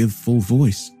void to give full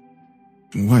voice.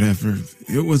 Whatever,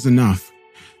 it was enough.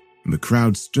 The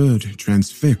crowd stood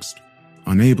transfixed,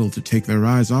 unable to take their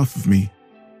eyes off of me.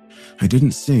 I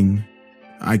didn't sing.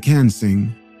 I can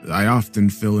sing. I often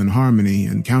fill in harmony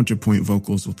and counterpoint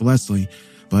vocals with Leslie,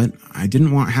 but I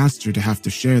didn't want Hastur to have to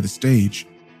share the stage.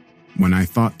 When I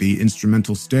thought the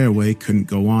instrumental stairway couldn't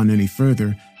go on any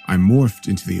further, I morphed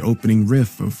into the opening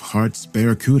riff of Heart's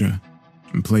Barracuda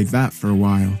and played that for a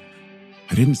while.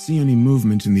 I didn't see any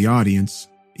movement in the audience.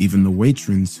 Even the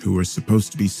watrons, who were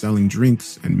supposed to be selling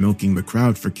drinks and milking the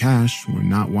crowd for cash, were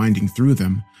not winding through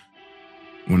them.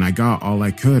 When I got all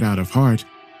I could out of Heart,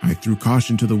 I threw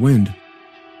caution to the wind.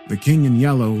 The King in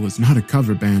Yellow was not a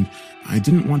cover band. I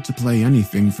didn't want to play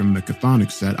anything from the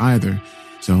Chthonic set either,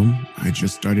 so I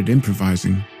just started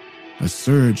improvising. A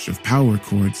surge of power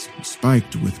chords,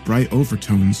 spiked with bright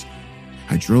overtones.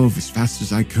 I drove as fast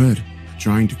as I could,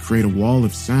 trying to create a wall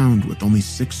of sound with only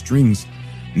 6 strings.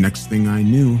 Next thing I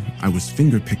knew, I was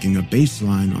fingerpicking a bass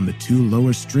line on the 2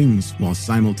 lower strings while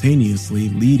simultaneously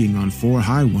leading on 4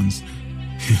 high ones.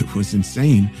 It was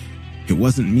insane. It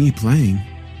wasn't me playing.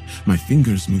 My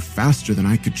fingers moved faster than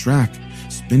I could track,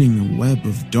 spinning a web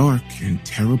of dark and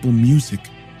terrible music.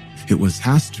 It was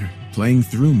Hastur playing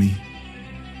through me.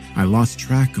 I lost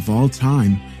track of all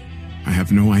time. I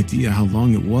have no idea how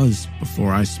long it was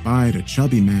before I spied a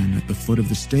chubby man at the foot of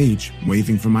the stage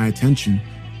waving for my attention.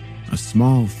 A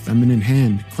small, feminine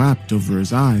hand clapped over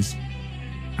his eyes.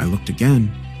 I looked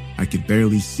again. I could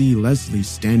barely see Leslie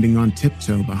standing on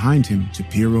tiptoe behind him to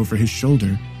peer over his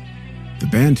shoulder. The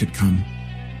band had come.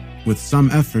 With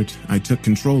some effort, I took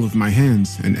control of my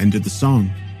hands and ended the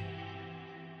song.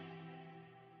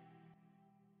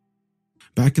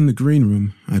 Back in the green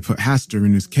room, I put Hastur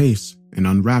in his case and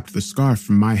unwrapped the scarf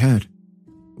from my head.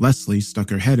 Leslie stuck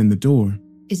her head in the door.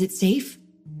 Is it safe?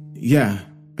 Yeah,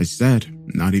 I said,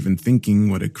 not even thinking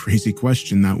what a crazy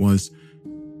question that was.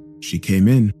 She came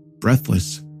in,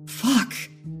 breathless. Fuck.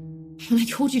 When I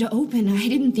told you to open, I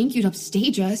didn't think you'd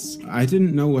upstage us. I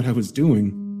didn't know what I was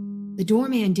doing. The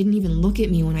doorman didn't even look at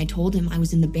me when I told him I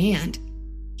was in the band.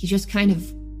 He just kind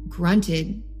of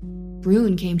grunted.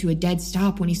 Bruin came to a dead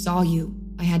stop when he saw you.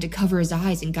 I had to cover his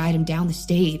eyes and guide him down the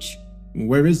stage.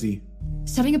 Where is he?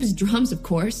 Setting up his drums, of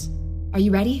course. Are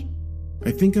you ready?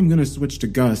 I think I'm gonna switch to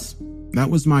Gus. That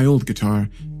was my old guitar.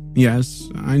 Yes,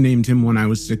 I named him when I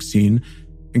was 16.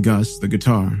 Gus, the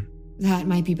guitar. That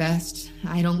might be best.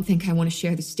 I don't think I want to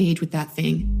share the stage with that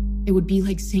thing. It would be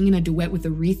like singing a duet with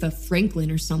Aretha Franklin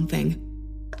or something.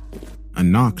 A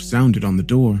knock sounded on the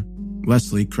door.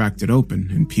 Leslie cracked it open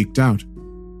and peeked out.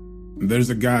 There's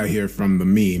a guy here from the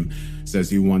meme. Says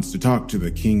he wants to talk to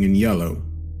the King in Yellow,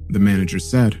 the manager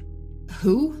said.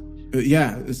 Who?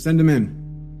 Yeah, send him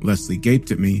in. Leslie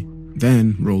gaped at me,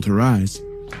 then rolled her eyes.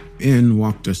 In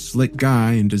walked a slick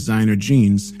guy in designer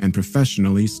jeans and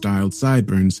professionally styled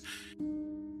sideburns.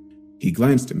 He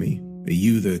glanced at me. Are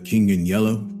you the King in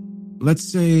Yellow? Let's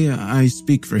say I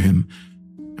speak for him,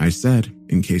 I said,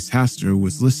 in case Hastur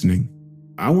was listening.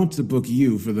 I want to book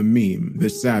you for the meme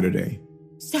this Saturday.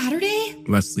 Saturday?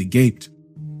 Leslie gaped.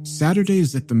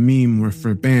 Saturdays at the meme were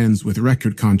for bands with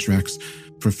record contracts,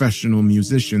 professional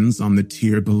musicians on the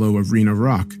tier below Arena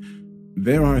Rock.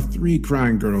 There are 3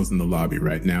 crying girls in the lobby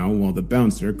right now while the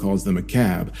bouncer calls them a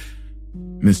cab,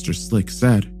 Mr. Slick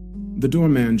said. The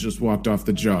doorman just walked off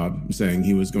the job, saying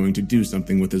he was going to do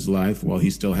something with his life while he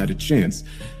still had a chance.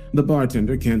 The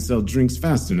bartender can't sell drinks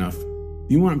fast enough.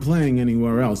 You aren't playing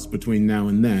anywhere else between now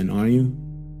and then, are you?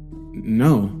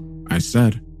 No, I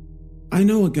said. I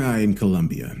know a guy in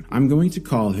Columbia. I'm going to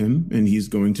call him, and he's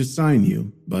going to sign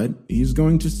you, but he's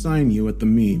going to sign you at the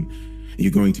meme.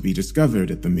 You're going to be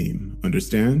discovered at the meme,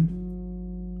 understand?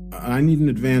 I need an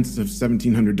advance of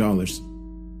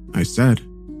 $1,700. I said.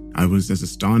 I was as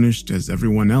astonished as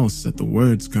everyone else at the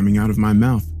words coming out of my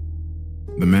mouth.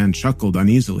 The man chuckled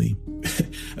uneasily.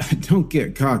 Don't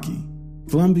get cocky.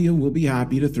 Columbia will be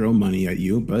happy to throw money at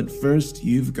you, but first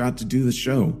you've got to do the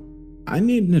show. I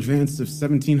need an advance of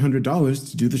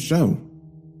 $1,700 to do the show.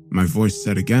 My voice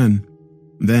said again.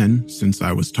 Then, since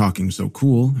I was talking so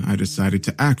cool, I decided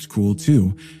to act cool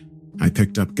too. I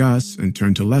picked up Gus and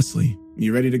turned to Leslie.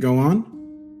 You ready to go on?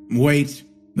 Wait,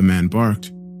 the man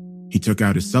barked. He took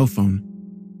out his cell phone.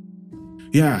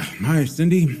 Yeah, hi,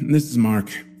 Cindy. This is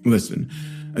Mark. Listen,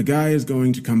 a guy is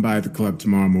going to come by the club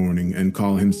tomorrow morning and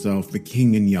call himself the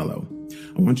King in Yellow.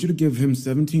 I want you to give him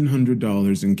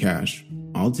 $1,700 in cash.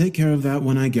 I'll take care of that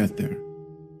when I get there.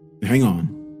 Hang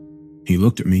on. He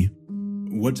looked at me.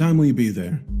 What time will you be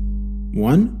there?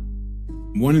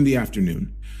 1? 1 in the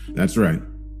afternoon. That's right.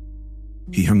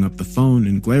 He hung up the phone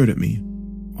and glared at me.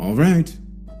 All right.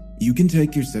 You can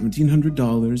take your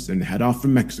 $1,700 and head off for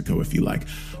Mexico if you like,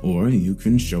 or you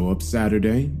can show up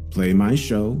Saturday, play my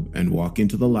show, and walk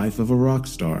into the life of a rock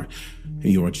star.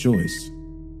 Your choice.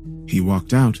 He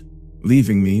walked out,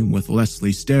 leaving me with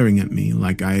Leslie staring at me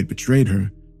like I had betrayed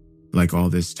her. Like all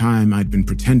this time I'd been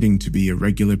pretending to be a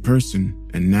regular person,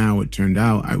 and now it turned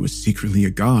out I was secretly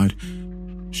a god.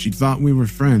 She'd thought we were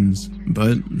friends,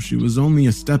 but she was only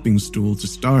a stepping stool to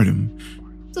stardom.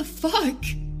 The fuck?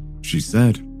 She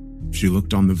said. She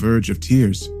looked on the verge of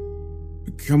tears.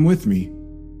 Come with me.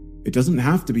 It doesn't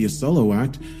have to be a solo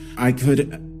act. I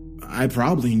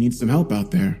probably need some help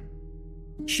out there.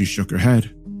 She shook her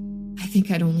head. I think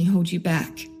I'd only hold you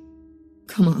back.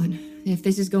 Come on, if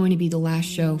this is going to be the last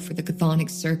show for the Chthonic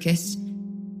Circus,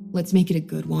 let's make it a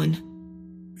good one.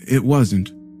 It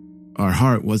wasn't. Our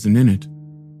heart wasn't in it.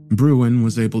 Bruin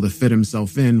was able to fit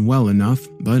himself in well enough,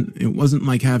 but it wasn't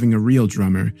like having a real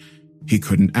drummer. He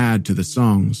couldn't add to the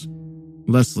songs.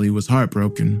 Leslie was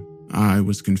heartbroken. I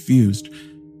was confused.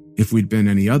 If we'd been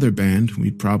any other band,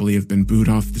 we'd probably have been booed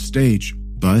off the stage.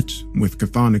 But with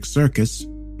Chthonic Circus,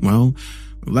 well,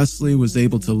 Leslie was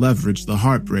able to leverage the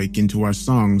heartbreak into our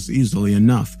songs easily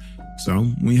enough, so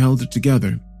we held it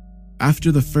together.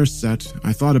 After the first set,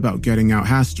 I thought about getting out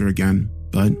Hastur again,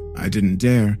 but I didn't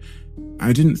dare.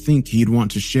 I didn't think he'd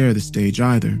want to share the stage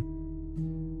either.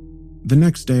 The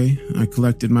next day, I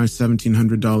collected my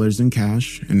 $1,700 in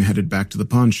cash and headed back to the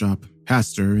pawn shop,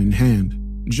 Hastur in hand.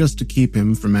 Just to keep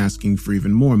him from asking for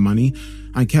even more money,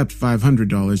 I kept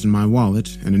 $500 in my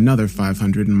wallet and another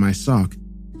 $500 in my sock.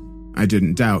 I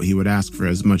didn't doubt he would ask for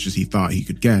as much as he thought he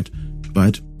could get,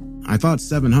 but I thought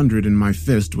 $700 in my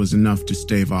fist was enough to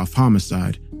stave off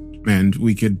homicide, and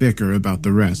we could bicker about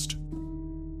the rest.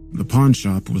 The pawn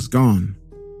shop was gone.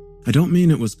 I don't mean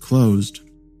it was closed,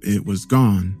 it was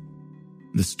gone.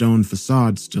 The stone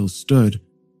facade still stood.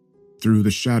 Through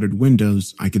the shattered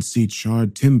windows, I could see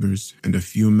charred timbers and a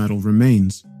few metal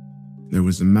remains. There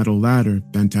was a metal ladder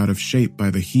bent out of shape by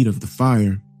the heat of the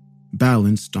fire,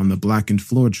 balanced on the blackened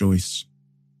floor joists.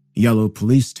 Yellow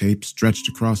police tape stretched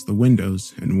across the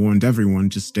windows and warned everyone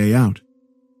to stay out.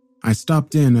 I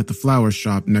stopped in at the flower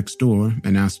shop next door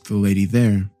and asked the lady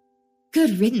there.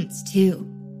 Good riddance, too.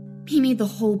 He made the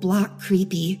whole block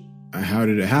creepy. How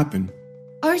did it happen?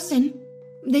 Arson.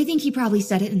 They think he probably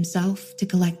said it himself to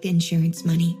collect the insurance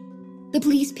money. The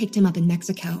police picked him up in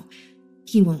Mexico.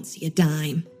 He won't see a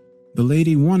dime. The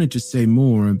lady wanted to say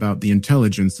more about the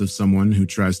intelligence of someone who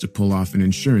tries to pull off an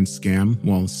insurance scam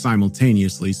while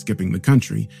simultaneously skipping the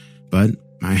country, but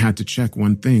I had to check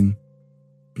one thing.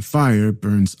 Fire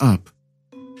burns up.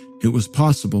 It was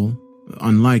possible,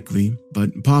 unlikely,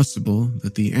 but possible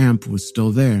that the amp was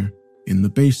still there, in the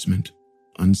basement,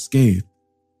 unscathed.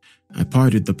 I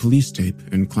parted the police tape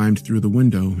and climbed through the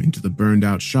window into the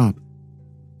burned-out shop.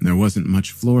 There wasn't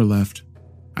much floor left.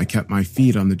 I kept my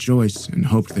feet on the joists and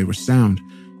hoped they were sound.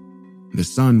 The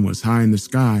sun was high in the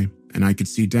sky, and I could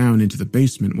see down into the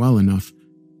basement well enough.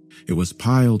 It was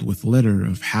piled with litter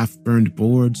of half-burned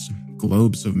boards,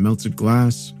 globes of melted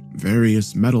glass,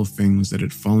 various metal things that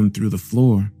had fallen through the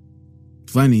floor.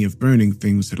 Plenty of burning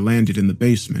things had landed in the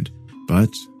basement, but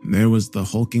there was the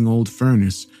hulking old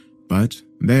furnace.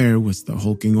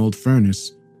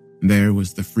 There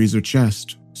was the freezer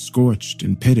chest, scorched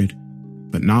and pitted,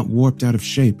 but not warped out of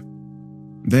shape.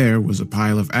 There was a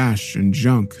pile of ash and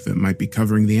junk that might be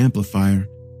covering the amplifier.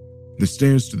 The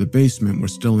stairs to the basement were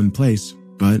still in place,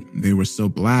 but they were so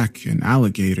black and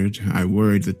alligatored I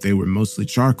worried that they were mostly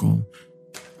charcoal.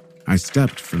 I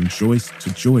stepped from joist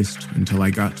to joist until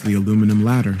I got to the aluminum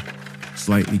ladder.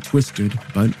 Slightly twisted,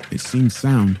 but it seemed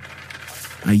sound.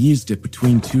 I eased it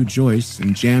between two joists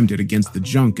and jammed it against the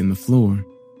junk in the floor.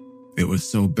 It was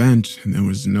so bent, there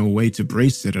was no way to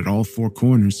brace it at all four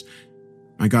corners.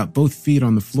 I got both feet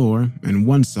on the floor and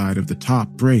one side of the top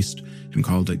braced and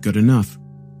called it good enough.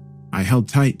 I held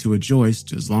tight to a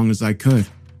joist as long as I could,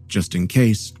 just in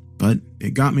case, but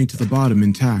it got me to the bottom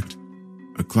intact.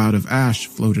 A cloud of ash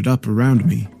floated up around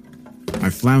me. I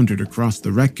floundered across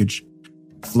the wreckage,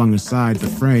 flung aside the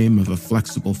frame of a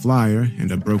flexible flyer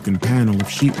and a broken panel of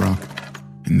sheetrock,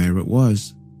 and there it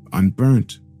was,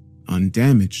 unburnt,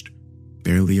 undamaged,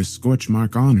 barely a scorch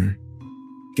mark on her.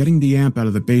 Getting the amp out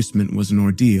of the basement was an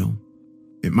ordeal.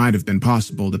 It might have been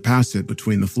possible to pass it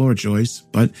between the floor joists,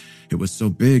 but it was so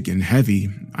big and heavy,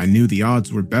 I knew the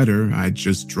odds were better I'd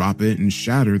just drop it and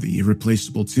shatter the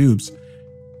irreplaceable tubes.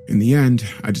 In the end,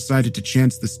 I decided to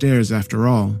chance the stairs after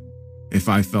all. If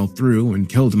I fell through and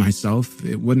killed myself,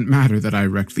 it wouldn't matter that I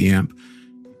wrecked the amp.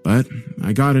 But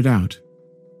I got it out.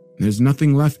 There's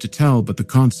nothing left to tell but the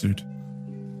concert.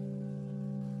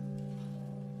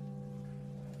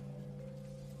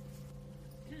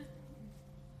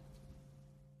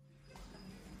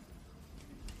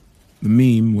 The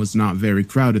meme was not very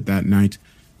crowded that night.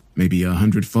 Maybe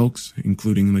 100 folks,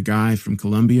 including the guy from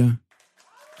Colombia.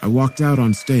 I walked out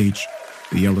on stage,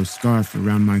 the yellow scarf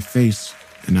around my face,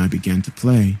 and I began to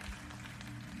play.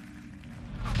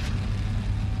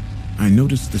 I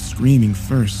noticed the screaming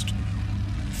first.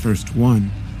 First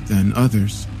one, then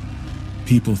others.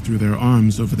 People threw their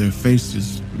arms over their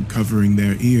faces, covering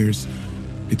their ears.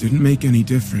 It didn't make any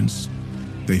difference.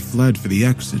 They fled for the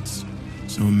exits.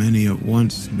 So many at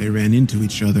once, they ran into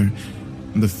each other.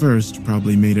 The first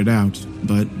probably made it out,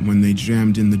 but when they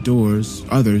jammed in the doors,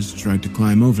 others tried to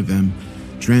climb over them,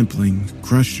 trampling,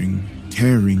 crushing,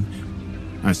 tearing.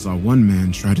 I saw one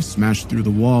man try to smash through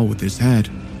the wall with his head.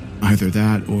 Either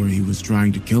that or he was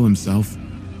trying to kill himself.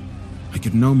 I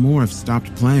could no more have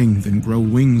stopped playing than grow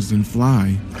wings and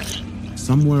fly.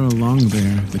 Somewhere along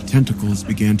there, the tentacles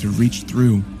began to reach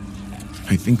through.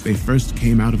 I think they first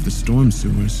came out of the storm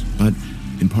sewers, but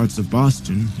in parts of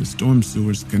Boston, the storm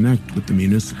sewers connect with the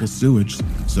municipal sewage,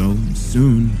 so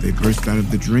soon they burst out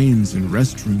of the drains and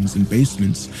restrooms and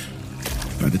basements.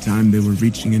 By the time they were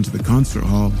reaching into the concert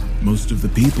hall, most of the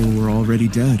people were already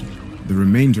dead. The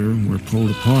remainder were pulled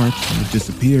apart or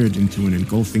disappeared into an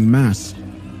engulfing mass.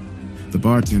 The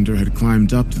bartender had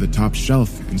climbed up to the top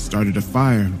shelf and started a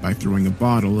fire by throwing a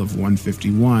bottle of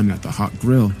 151 at the hot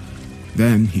grill.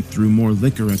 Then he threw more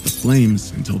liquor at the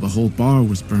flames until the whole bar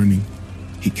was burning.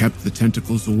 He kept the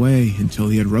tentacles away until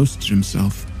he had roasted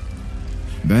himself.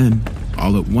 Then,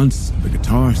 all at once, the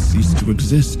guitar ceased to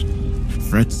exist.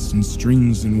 Frets and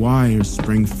strings and wires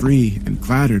sprang free and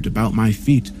clattered about my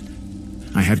feet.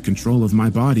 I had control of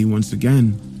my body once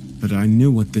again, but I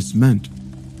knew what this meant.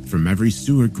 From every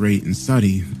sewer grate in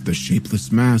Suddy, the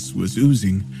shapeless mass was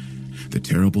oozing. The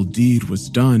terrible deed was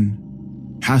done.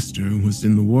 Pastor was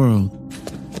in the world.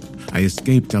 I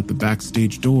escaped out the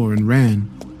backstage door and ran.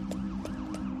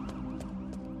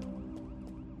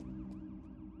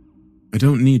 I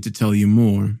don't need to tell you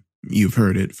more. You've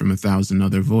heard it from 1,000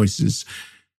 other voices.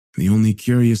 The only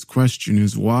curious question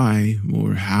is why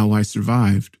or how I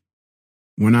survived.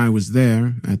 When I was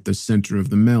there, at the center of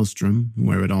the maelstrom,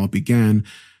 where it all began,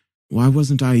 why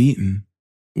wasn't I eaten?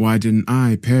 Why didn't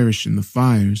I perish in the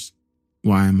fires?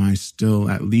 Why am I still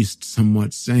at least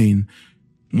somewhat sane?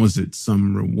 Was it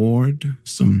some reward,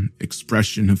 some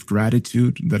expression of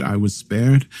gratitude that I was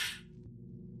spared?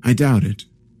 I doubt it.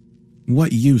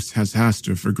 What use has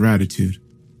Hastur for gratitude?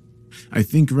 I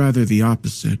think rather the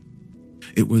opposite.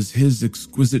 It was his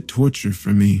exquisite torture for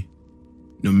me.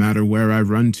 No matter where I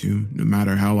run to, no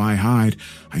matter how I hide,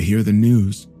 I hear the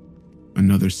news.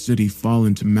 Another city fall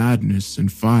into madness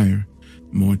and fire,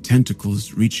 more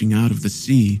tentacles reaching out of the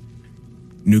sea,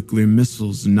 nuclear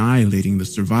missiles annihilating the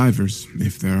survivors,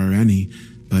 if there are any,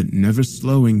 but never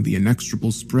slowing the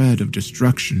inexorable spread of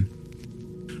destruction.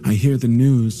 I hear the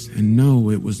news and know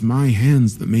it was my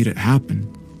hands that made it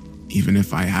happen, even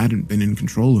if I hadn't been in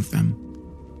control of them.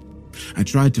 I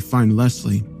tried to find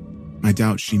Leslie. I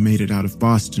doubt she made it out of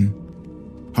Boston.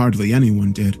 Hardly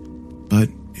anyone did, but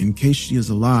in case she is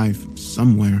alive,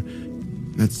 somewhere,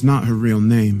 that's not her real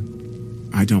name.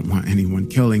 I don't want anyone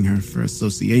killing her for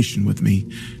association with me.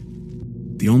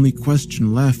 The only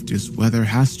question left is whether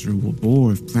Hastur will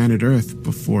bore of planet Earth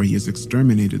before he has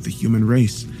exterminated the human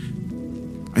race.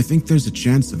 I think there's a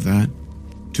chance of that.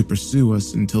 To pursue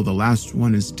us until the last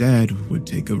one is dead would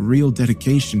take a real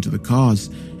dedication to the cause.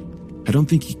 I don't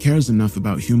think he cares enough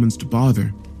about humans to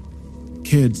bother.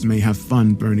 Kids may have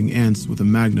fun burning ants with a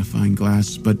magnifying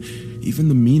glass, but even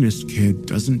the meanest kid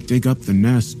doesn't dig up the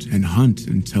nest and hunt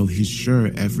until he's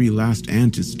sure every last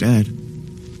ant is dead.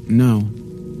 No,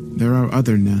 there are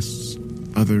other nests,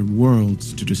 other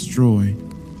worlds to destroy.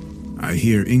 I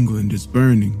hear England is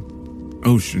burning.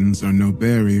 Oceans are no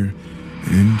barrier,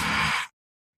 and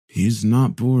he's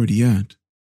not bored yet.